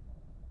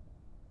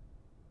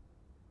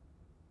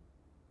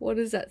 What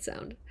does that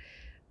sound?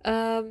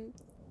 4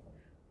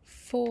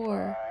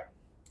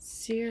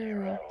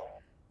 0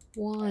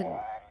 1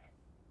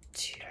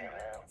 2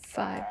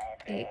 5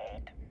 8.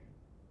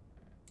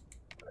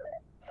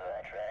 The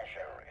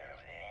treasure is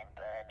in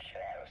the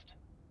chest,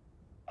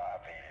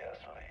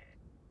 obviously.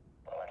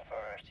 But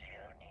first you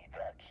need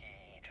the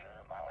key to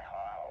my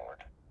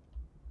heart.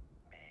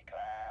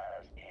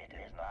 Because it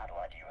is not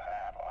what you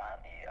have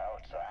on the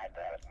outside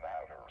that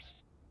matters.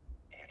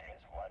 It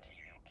is what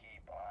you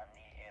keep on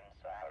the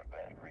inside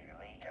that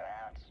really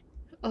counts.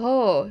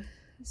 Oh,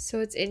 so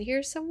it's in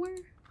here somewhere?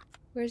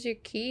 Where's your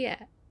key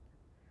at?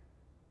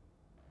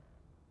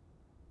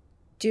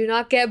 Do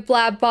not get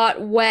Blabbot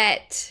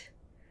wet.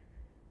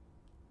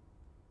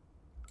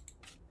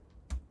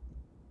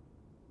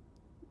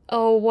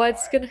 Oh,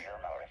 what's Aren't gonna... you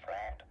my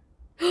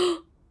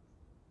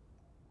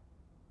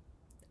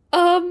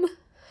friend?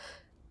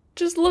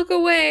 Just look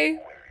away.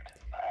 There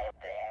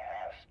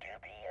has to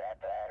be a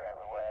better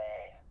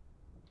way.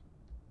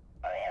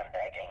 I am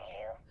begging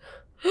you.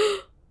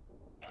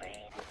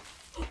 Please.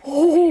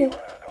 Oh, We're going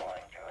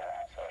to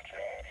have such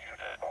a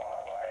beautiful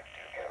life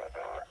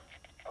together.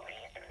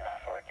 Please do not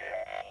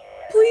forget me.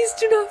 please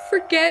do not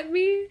forget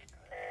me.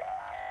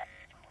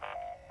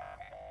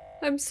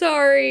 I'm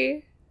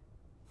sorry.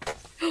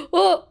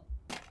 Oh.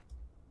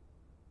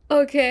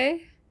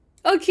 Okay.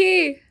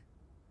 Okay.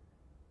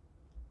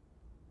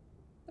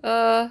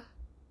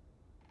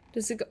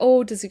 Does it go?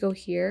 Oh, does it go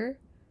here?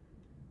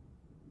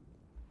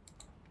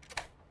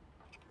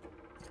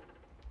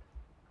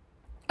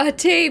 A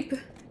tape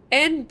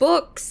and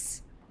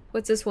books.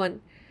 What's this one?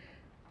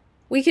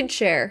 We can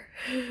share.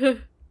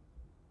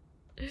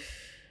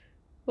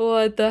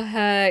 What the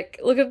heck?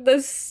 Look at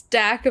this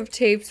stack of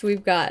tapes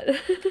we've got.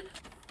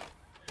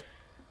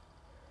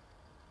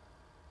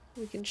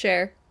 We can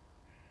share.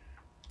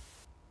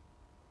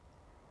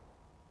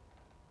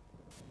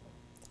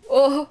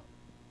 Oh,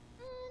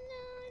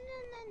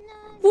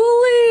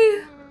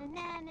 Wooly!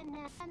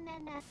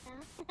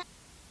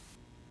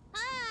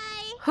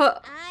 Hi, Huh.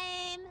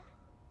 I'm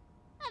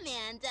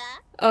Amanda.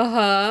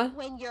 Uh-huh.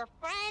 When you're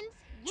friends,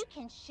 you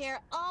can share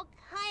all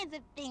kinds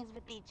of things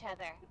with each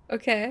other.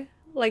 Okay.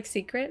 Like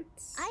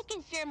secrets? I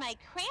can share my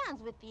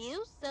crayons with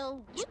you,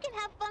 so you can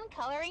have fun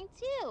coloring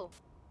too.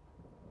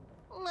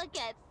 Look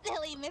at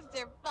silly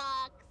Mr.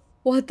 Fox.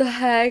 What the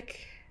heck?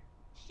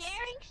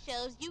 Sharing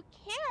shows you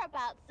care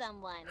about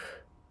someone.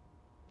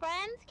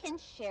 Friends can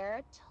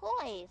share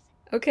toys.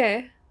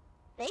 Okay.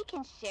 They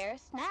can share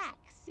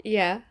snacks.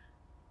 Yeah.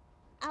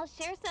 I'll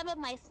share some of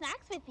my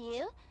snacks with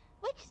you.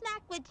 Which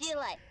snack would you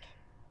like?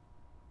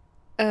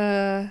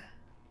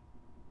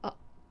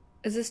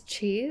 Is this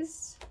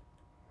cheese?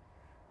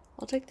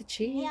 I'll take the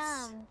cheese.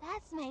 Yum,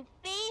 that's my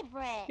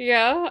favorite.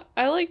 Yeah,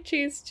 I like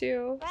cheese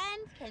too.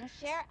 Friends can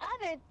share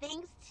other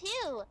things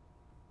too.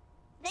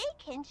 They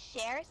can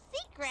share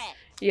secrets.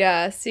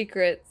 Yeah,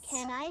 secrets.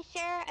 Can I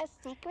share a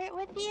secret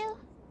with you?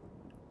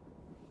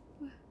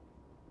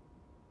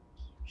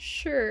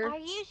 Sure. Are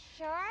you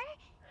sure?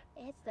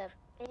 It's a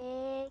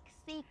big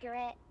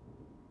secret.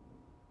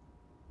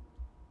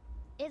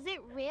 Is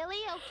it really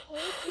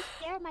okay to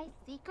share my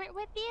secret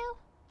with you?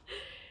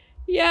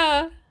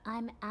 Yeah.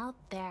 I'm out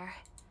there.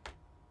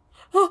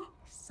 Oh.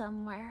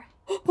 Somewhere.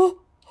 Oh.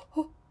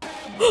 Oh.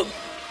 Oh.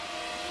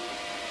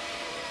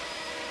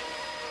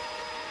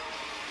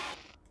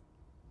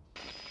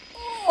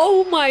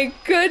 Oh my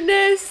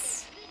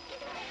goodness.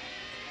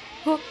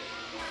 Oh.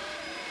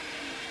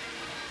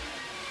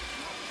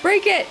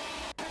 Break it.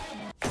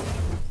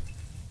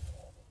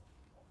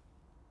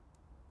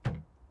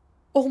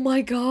 Oh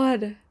my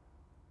god.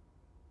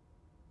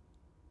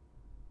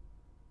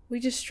 We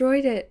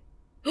destroyed it.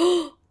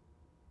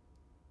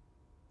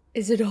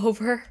 Is it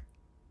over?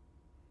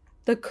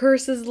 The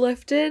curse is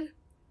lifted?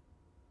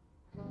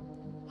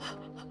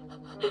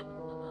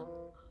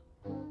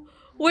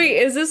 Wait,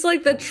 is this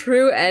like the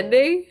true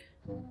ending?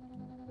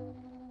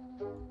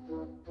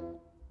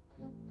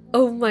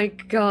 Oh my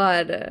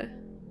god.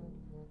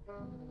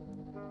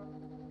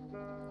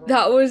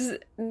 That was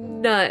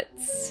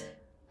nuts.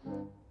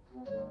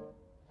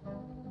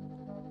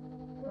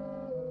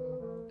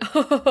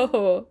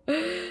 Oh,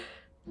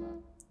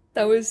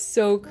 that was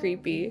so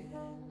creepy.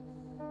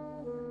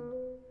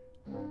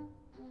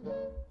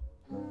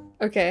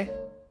 Okay.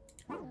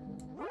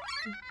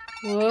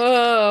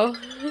 Whoa.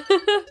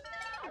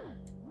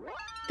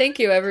 Thank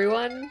you,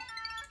 everyone.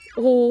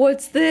 Oh,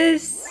 what's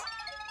this?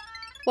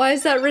 Why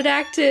is that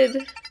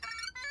redacted?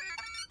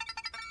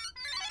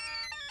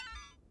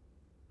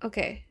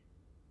 Okay.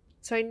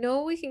 So I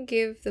know we can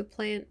give the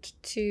plant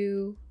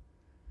to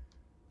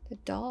the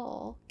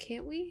doll,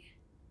 can't we?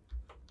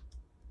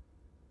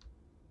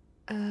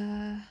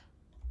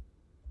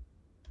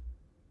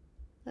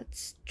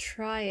 Let's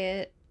try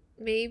it.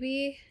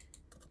 Maybe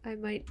I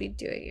might be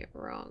doing it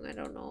wrong. I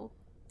don't know.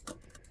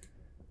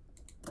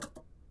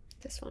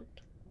 This one.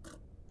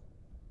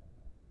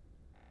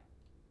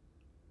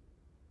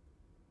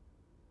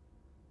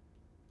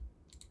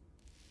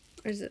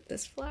 Or is it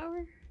this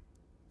flower?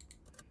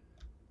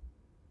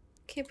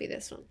 Can't be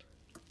this one.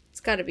 It's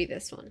gotta be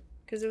this one,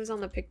 because it was on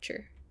the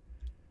picture.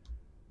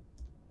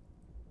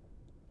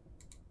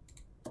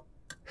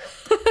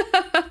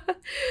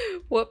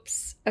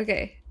 Whoops.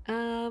 Okay.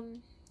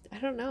 I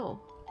don't know.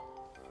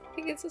 I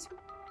think it's this one.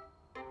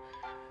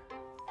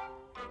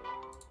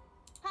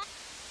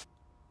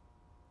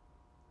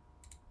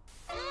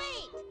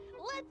 Great!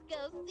 Let's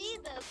go see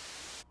the...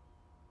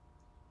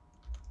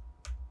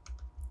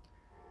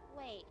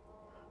 Wait,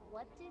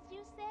 what did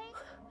you say?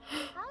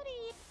 How do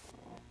you...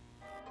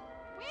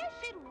 Where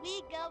should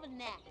we go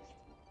next?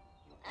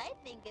 I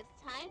think it's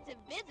time to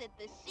visit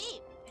the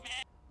sheep.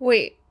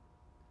 Wait.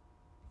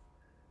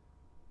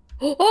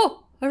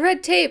 Oh! A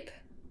red tape!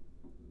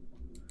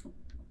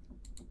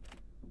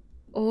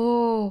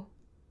 Oh.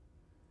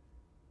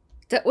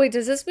 Wait,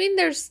 does this mean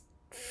there's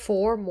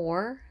 4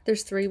 more?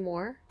 There's 3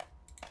 more?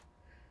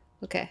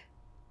 Okay.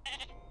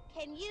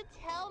 Can you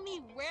tell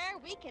me where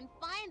we can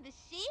find the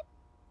sheep?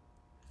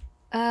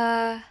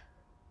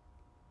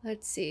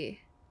 Let's see.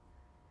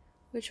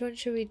 Which one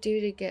should we do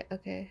to get...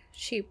 Okay,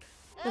 sheep.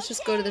 Let's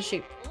just go to the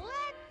sheep.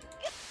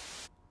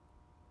 Let's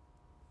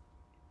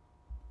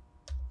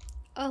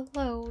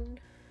Alone.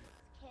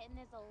 go. Kitten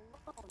is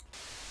alone.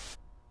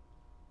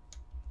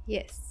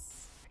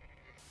 Yes.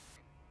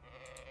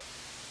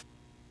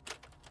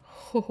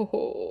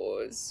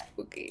 Oh,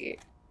 spooky.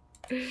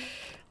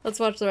 Let's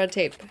watch the red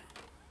tape.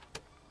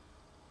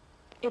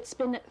 It's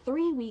been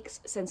 3 weeks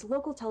since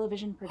local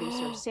television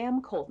producer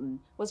Sam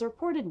Colton was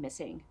reported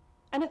missing,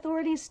 and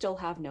authorities still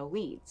have no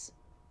leads.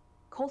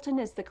 Colton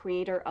is the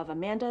creator of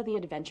Amanda the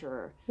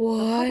Adventurer, the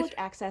public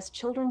access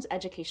children's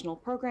educational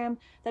program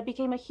that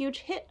became a huge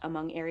hit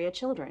among area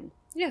children.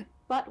 Yeah.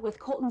 But with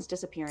Colton's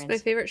disappearance, It's my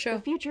favorite show.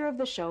 the future of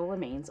the show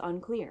remains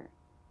unclear.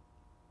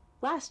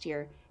 Last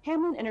year,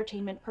 Hamlin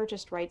Entertainment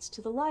purchased rights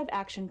to the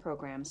live-action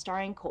program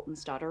starring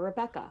Colton's daughter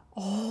Rebecca.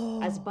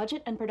 Oh. As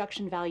budget and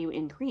production value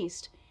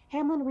increased,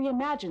 Hamlin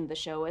reimagined the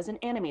show as an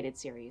animated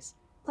series,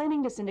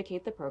 planning to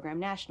syndicate the program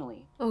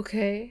nationally.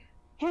 Okay.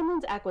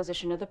 Hamlin's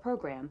acquisition of the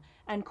program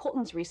and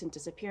Colton's recent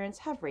disappearance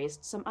have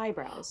raised some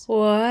eyebrows.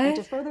 And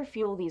to What? further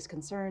fuel these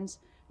concerns,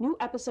 new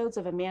episodes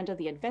of Amanda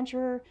the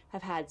Adventurer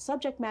have had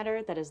subject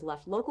matter that has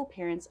left local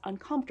parents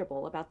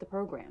uncomfortable about the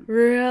program.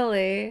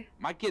 Really?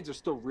 My kids are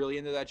still really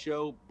into that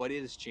show, but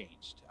it has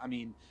changed. I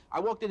mean, I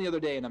walked in the other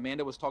day and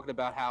Amanda was talking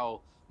about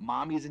how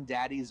mommies and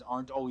daddies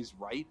aren't always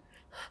right.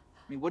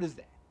 I mean, what is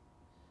that?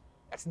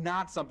 That's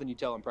not something you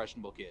tell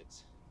impressionable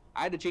kids.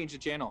 I had to change the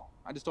channel.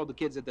 I just told the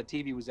kids that the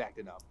TV was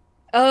acting up.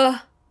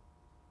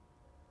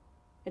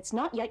 It's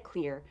not yet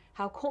clear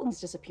how Colton's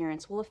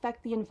disappearance will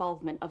affect the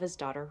involvement of his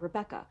daughter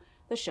Rebecca,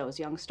 the show's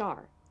young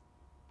star.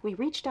 We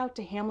reached out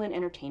to Hamlin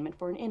Entertainment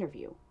for an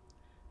interview.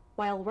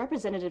 While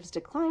representatives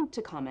declined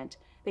to comment,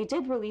 they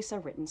did release a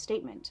written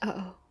statement.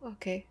 Uh-oh.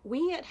 Okay.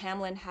 We at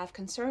Hamlin have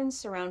concerns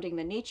surrounding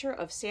the nature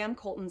of Sam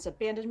Colton's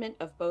abandonment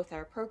of both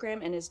our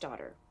program and his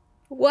daughter.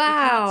 We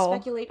cannot Wow.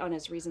 speculate on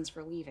his reasons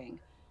for leaving.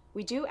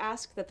 We do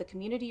ask that the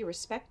community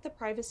respect the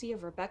privacy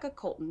of Rebecca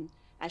Colton,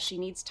 as she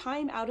needs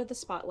time out of the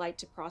spotlight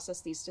to process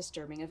these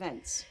disturbing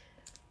events.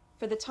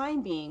 For the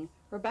time being,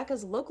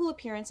 Rebecca's local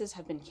appearances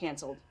have been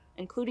canceled,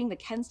 including the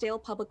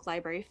Kensdale Public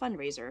Library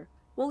fundraiser,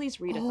 Woolies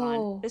Readathon,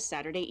 Oh. this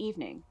Saturday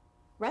evening.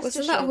 Rest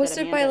Wasn't that assured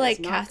hosted Amanda by, is like,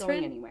 not going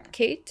Catherine? anywhere.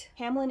 Kate?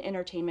 Hamlin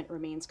Entertainment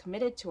remains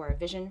committed to our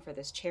vision for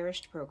this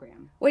cherished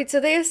program. Wait, so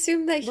they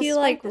assumed that he, Despite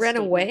like, the ran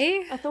statement,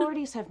 away?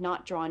 Authorities have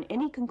not drawn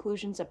any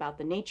conclusions about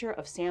the nature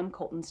of Sam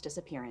Colton's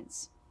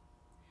disappearance.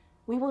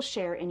 We will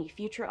share any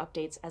future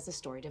updates as the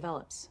story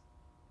develops.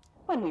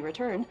 When we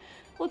return,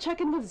 we'll check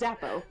in with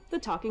Zappo, the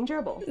talking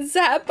gerbil.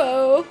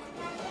 Zappo!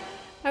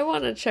 I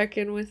want to check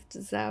in with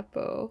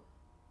Zappo.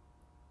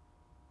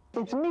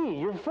 It's me,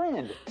 your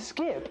friend,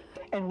 Skip,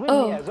 and with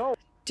Oh. me as always.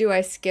 Do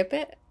I skip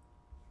it?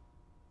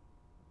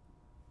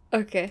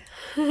 Okay.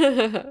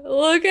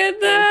 Look at My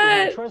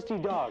that! trusty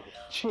dog,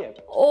 Chip.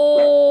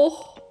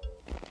 Oh.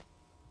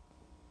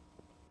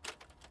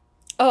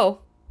 Oh.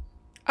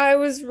 I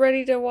was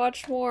ready to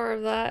watch more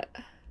of that.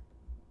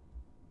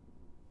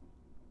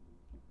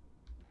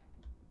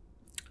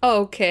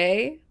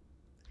 Okay.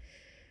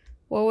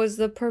 What was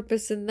the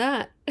purpose in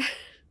that?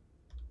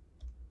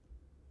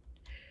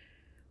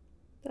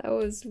 That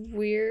was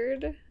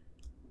weird.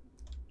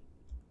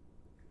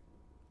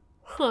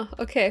 Huh,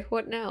 okay,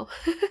 what now?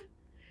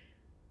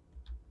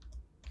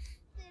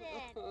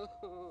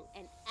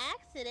 An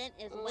accident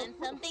is when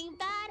something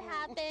bad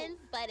happens,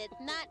 but it's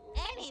not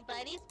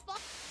anybody's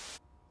fault.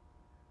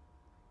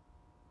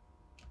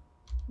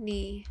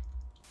 Knee.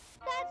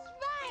 That's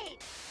right.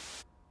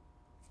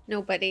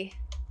 Nobody.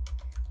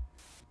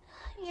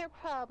 You're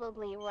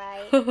probably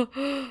right.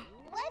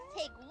 Let's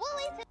take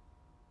Wooly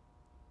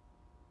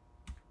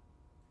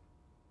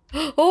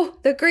to... Oh,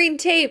 the green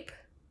tape!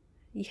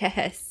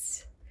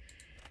 Yes.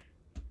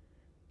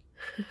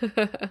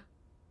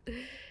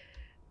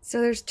 So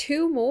there's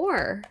 2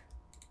 more.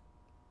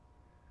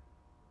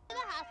 the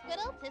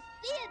hospital to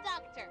see a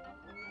doctor.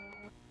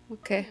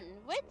 Okay.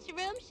 Which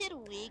room should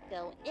we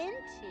go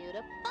into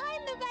to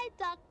find the right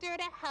doctor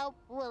to help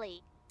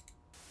Wooly?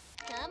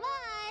 Come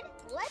on,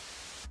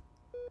 let's...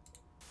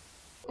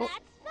 Oh. That's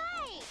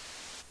right.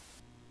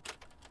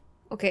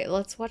 Okay,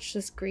 let's watch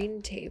this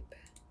green tape.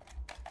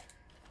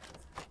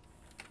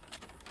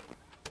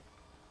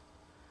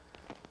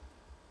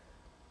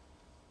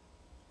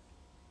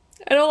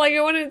 I don't like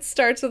it when it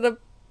starts with a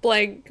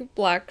blank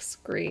black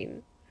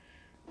screen.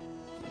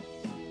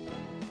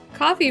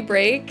 Coffee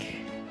break.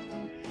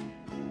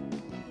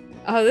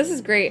 Oh, this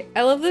is great.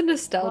 I love the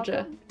nostalgia.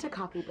 Welcome to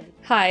Coffee Break.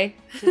 Hi.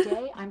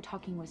 Today I'm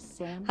talking with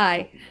Sam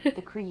Hi. Colton,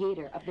 the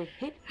creator of the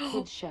hit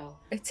kids show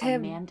It's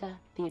him. Amanda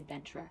the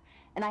Adventurer.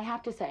 And I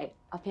have to say,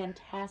 a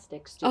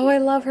fantastic Oh, I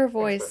studio. love her Thanks for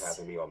voice.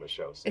 having me on the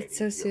show, Sadie. It's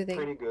so You're soothing. a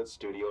pretty good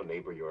studio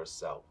neighbor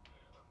yourself.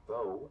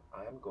 Though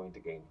I am going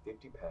to gain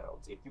 50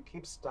 pounds if you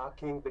keep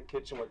stocking the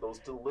kitchen with those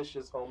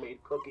delicious homemade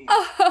cookies.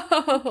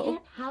 Oh.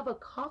 Can't have a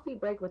coffee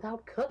break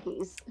without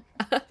cookies.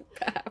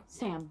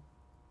 Sam,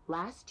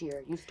 last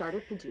year you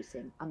started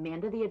producing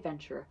Amanda the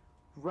Adventurer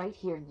right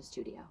here in the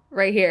studio.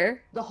 Right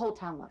here. The whole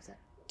town loves it.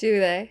 Do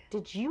they?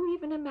 Did you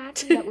even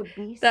imagine that would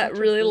be That such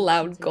a really big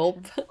loud sensation?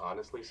 gulp.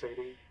 Honestly,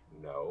 Sadie,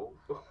 no.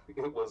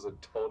 It was a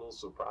total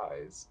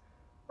surprise.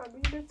 I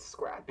mean, it's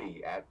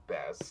scrappy at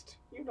best.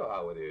 You know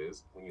how it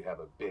is when you have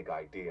a big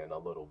idea and a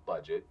little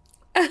budget.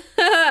 I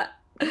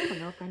don't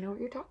know if I know what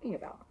you're talking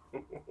about.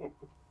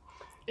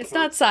 It's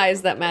not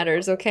size that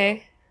matters,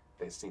 okay?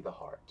 They see the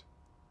heart.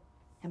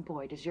 And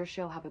boy, does your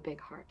show have a big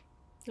heart.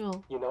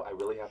 Oh. You know, I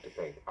really have to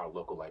thank our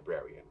local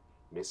librarian,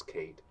 Miss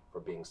Kate, for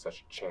being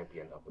such a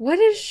champion of the What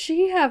project. does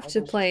she have I to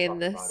think she's play in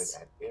talked about this?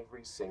 it at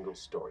every single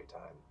story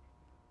time.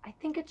 I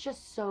think it's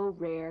just so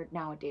rare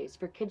nowadays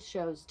for kids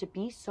shows to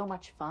be so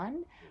much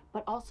fun,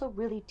 but also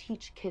really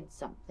teach kids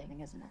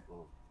something, isn't it?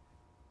 Mm.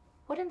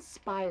 What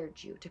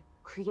inspired you to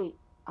create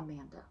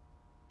Amanda?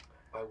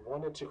 I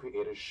wanted to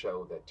create a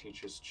show that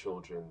teaches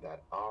children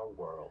that our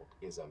world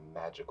is a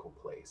magical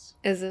place.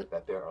 Is it?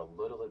 That there are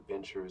little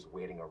adventures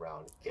waiting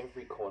around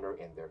every corner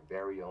in their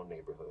very own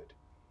neighborhood.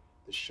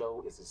 The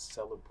show is a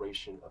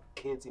celebration of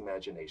kids'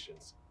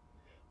 imaginations.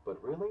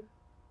 But really,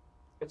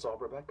 it's all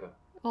Rebecca.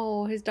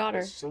 Oh, his daughter.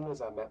 As soon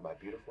as I met my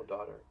beautiful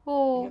daughter, the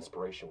Oh,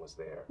 inspiration was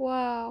there.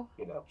 wow.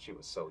 You know, she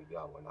was so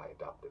young when I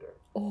adopted her.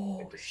 Oh,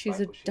 And despite she's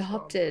what gone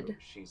adopted. through,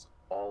 she's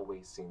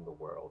always seen the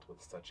world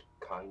with such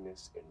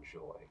kindness and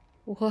joy.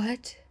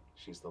 What?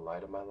 She's the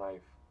light of my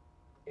life,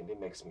 and it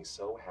makes me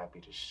so happy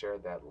to share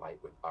that light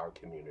with our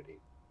community.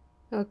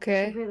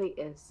 Okay. She really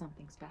is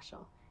something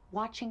special.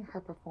 Watching her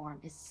perform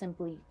is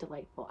simply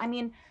delightful. I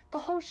mean, the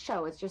whole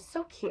show is just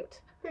so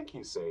cute. Thank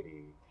you,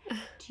 Sadie.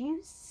 Do you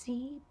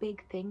see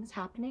big things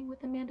happening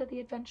with Amanda the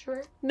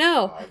Adventurer?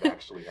 No. I've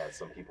actually had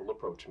some people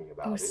approach me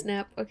about Oh, it.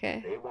 snap.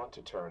 Okay. They want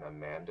to turn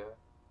Amanda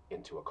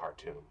into a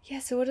cartoon. Yeah,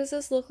 so what does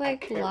this look I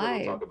like can't really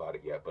live? talk about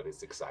it yet, but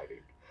it's exciting.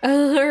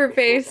 Her It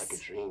feels like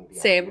face. a dream, the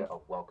Same. idea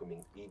of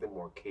welcoming even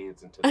more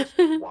kids into this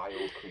wild,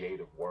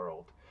 creative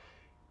world.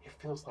 It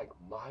feels like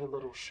my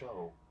little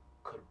show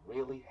could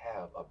really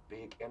have a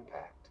big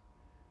impact.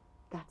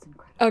 That's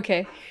incredible.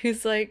 Okay.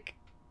 He's like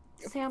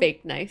Sam,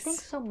 fake nice.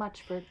 thanks so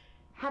much for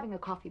having a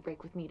coffee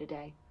break with me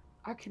today.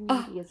 Our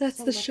community is that's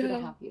so the lucky show. to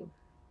have you.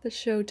 The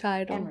show And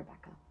title.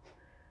 Rebecca.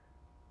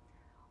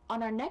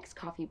 On our next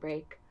coffee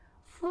break,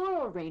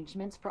 floral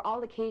arrangements for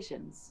all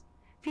occasions,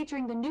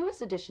 featuring the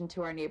newest addition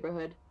to our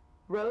neighborhood,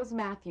 Rose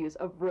Matthews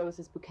of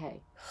Rose's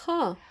Bouquet.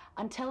 Huh.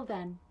 Until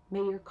then, may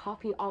your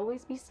coffee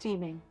always be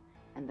steaming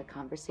and the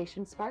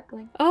conversation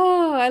sparkling.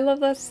 Oh, I love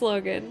that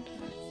slogan.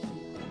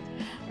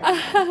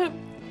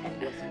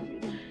 And we'll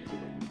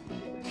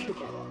see you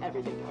together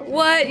every day.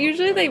 What?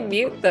 Usually they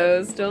mute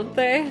those, don't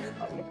they?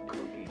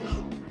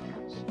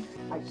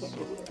 I can't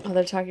do it. Oh,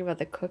 they're talking about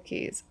the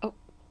cookies. Oh.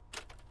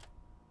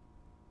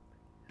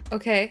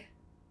 Okay.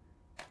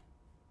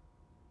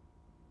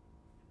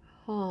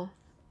 Huh.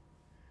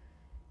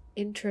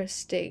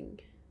 Interesting.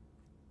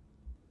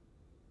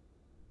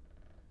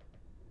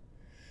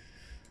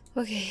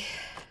 Okay.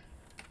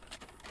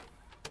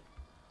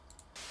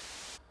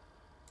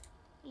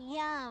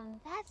 Yum,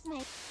 that's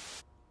my...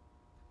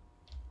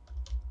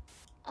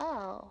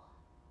 Oh.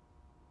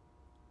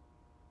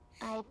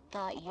 I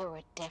thought you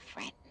were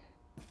different.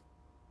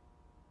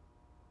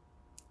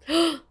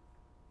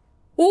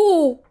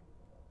 Oh!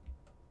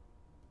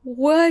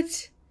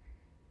 What?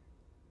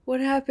 What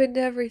happened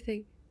to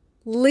everything?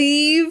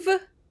 Leave?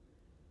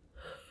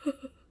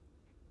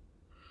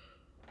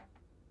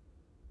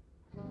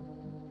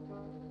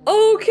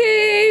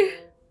 Okay.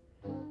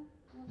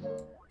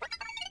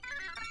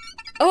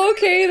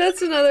 Okay,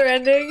 that's another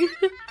ending.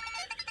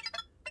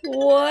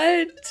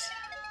 What?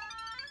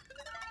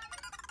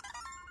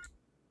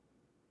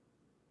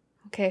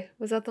 Okay,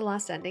 was that the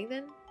last ending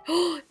then?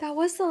 Oh, that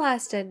was the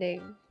last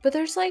ending. But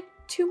there's like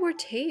 2 more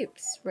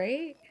tapes,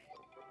 right?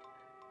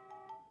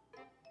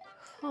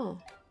 Huh.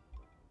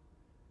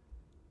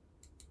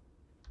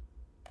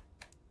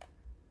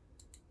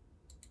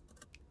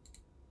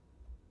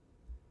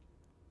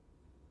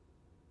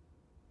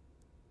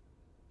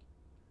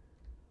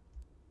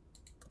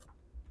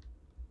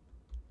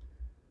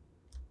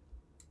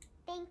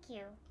 Thank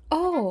you.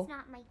 Oh, That's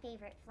not my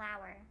favorite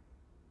flower.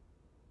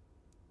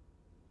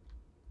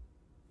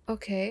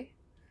 okay.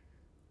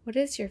 What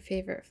is your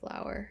favorite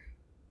flower?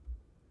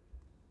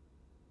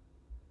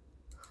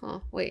 Huh,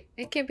 wait,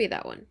 it can't be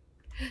that one.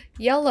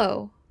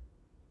 Yellow.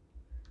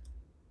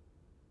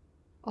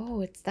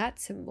 Oh, it's that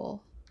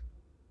symbol.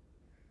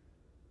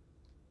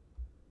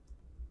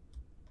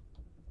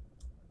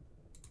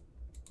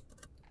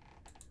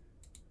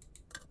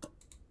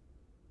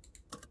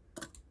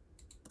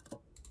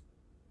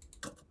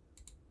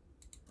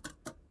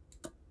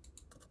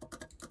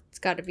 It's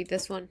gotta be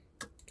this one.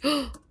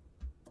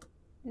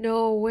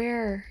 No,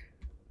 where?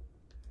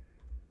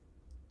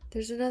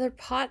 There's another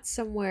pot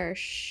somewhere.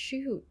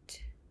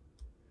 Shoot.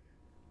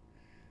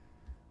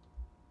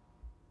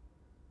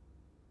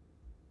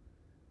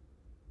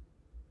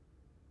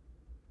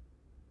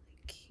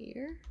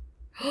 here.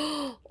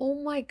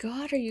 Oh my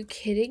god, are you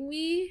kidding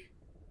me?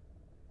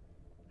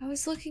 I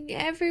was looking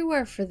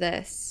everywhere for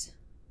this.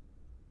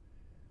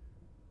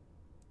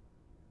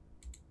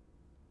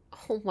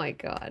 Oh my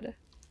god.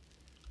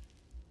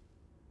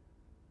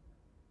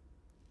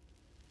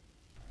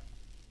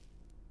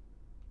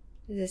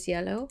 Is this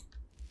yellow?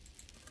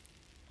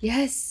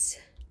 Yes!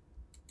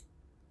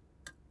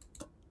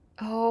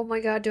 Oh my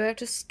god, do I have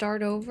to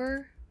start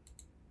over?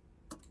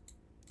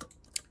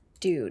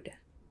 Dude.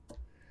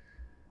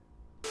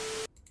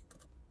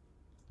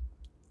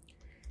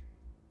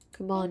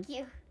 Come on. Thank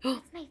you.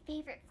 It's my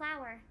favorite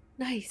flower.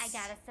 Nice. I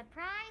got a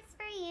surprise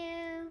for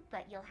you,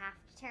 but you'll have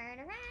to turn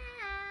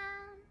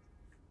around.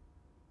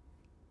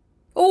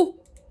 Oh!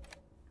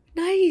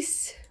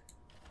 Nice!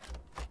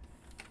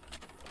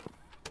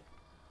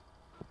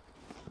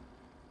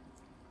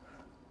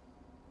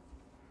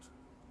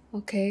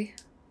 Okay.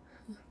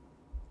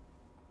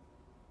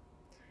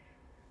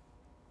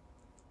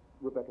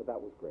 Rebecca,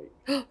 that was great.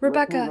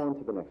 Rebecca! Let's move on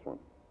to the next one.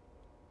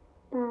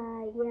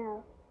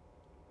 Bio.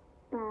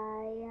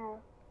 Bio.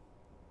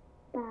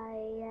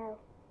 Bio.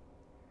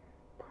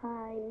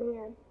 Pie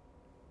man.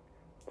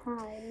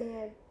 Pie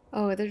man.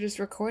 Oh, they're just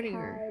recording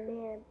her. Pie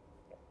man.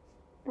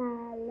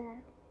 Bala.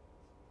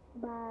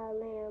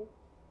 Balam.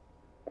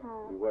 Pie.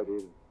 What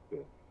is this?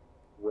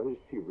 What is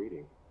she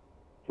reading?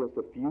 Just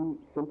a few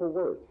simple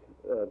words.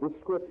 This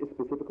script is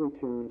specifically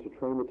tuned to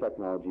train the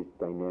technology's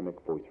dynamic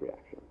voice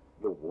reaction.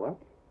 The what?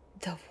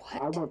 The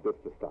what? I want this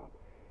to stop.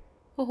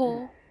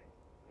 Oh.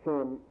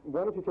 Sam,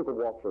 why don't you take a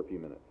walk for a few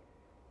minutes?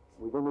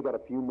 We've only got a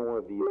few more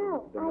of these.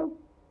 No, I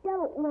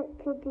don't want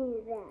to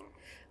do that.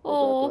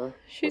 Oh,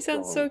 she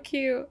sounds so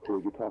cute. Who are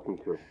you talking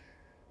to?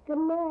 The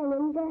man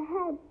in the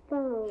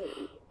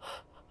headphones.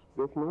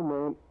 There's no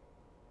man.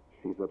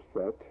 She's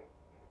upset.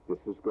 This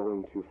is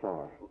going too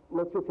far.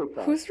 Let's just take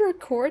 5. Who's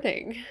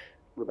recording?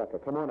 Rebecca,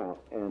 come on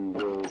out and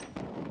we'll...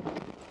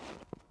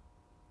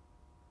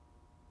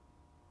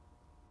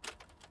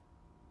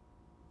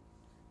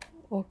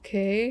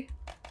 Okay.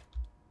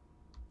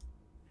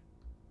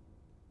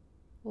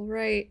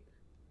 Alright.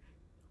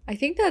 I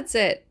think that's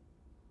it.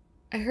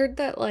 I heard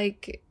that,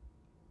 like,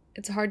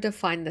 it's hard to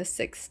find the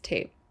 6th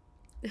tape.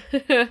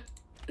 At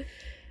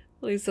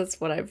least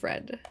that's what I've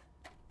read.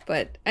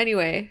 But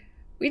anyway,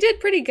 we did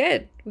pretty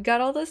good. We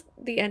got all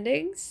the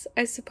endings,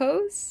 I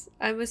suppose.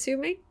 I'm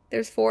assuming.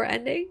 There's 4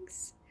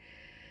 endings.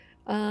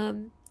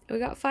 We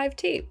got 5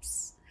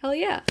 tapes. Hell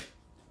yeah.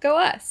 Go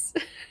us.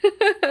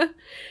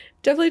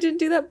 Definitely didn't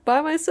do that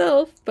by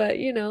myself, but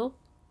you know,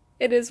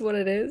 it is what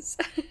it is.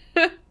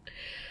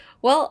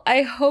 Well,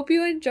 I hope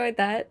you enjoyed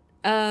that.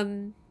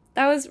 That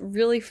was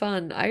really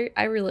fun.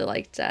 I really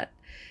liked that.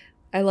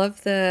 I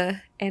love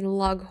the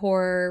analog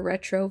horror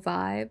retro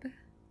vibe.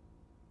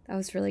 That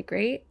was really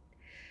great.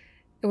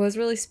 It was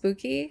really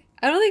spooky.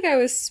 I don't think I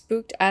was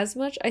spooked as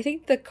much. I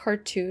think the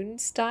cartoon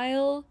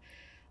style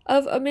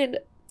of Amanda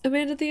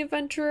the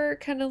Adventurer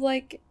kind of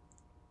like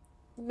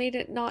made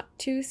it not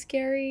too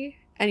scary.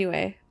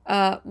 Anyway,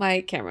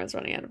 my camera's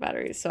running out of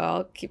batteries, so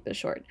I'll keep this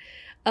short.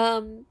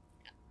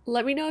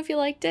 Let me know if you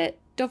liked it.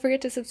 Don't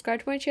forget to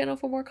subscribe to my channel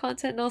for more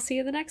content, and I'll see you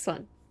in the next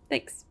one.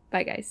 Thanks.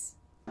 Bye, guys.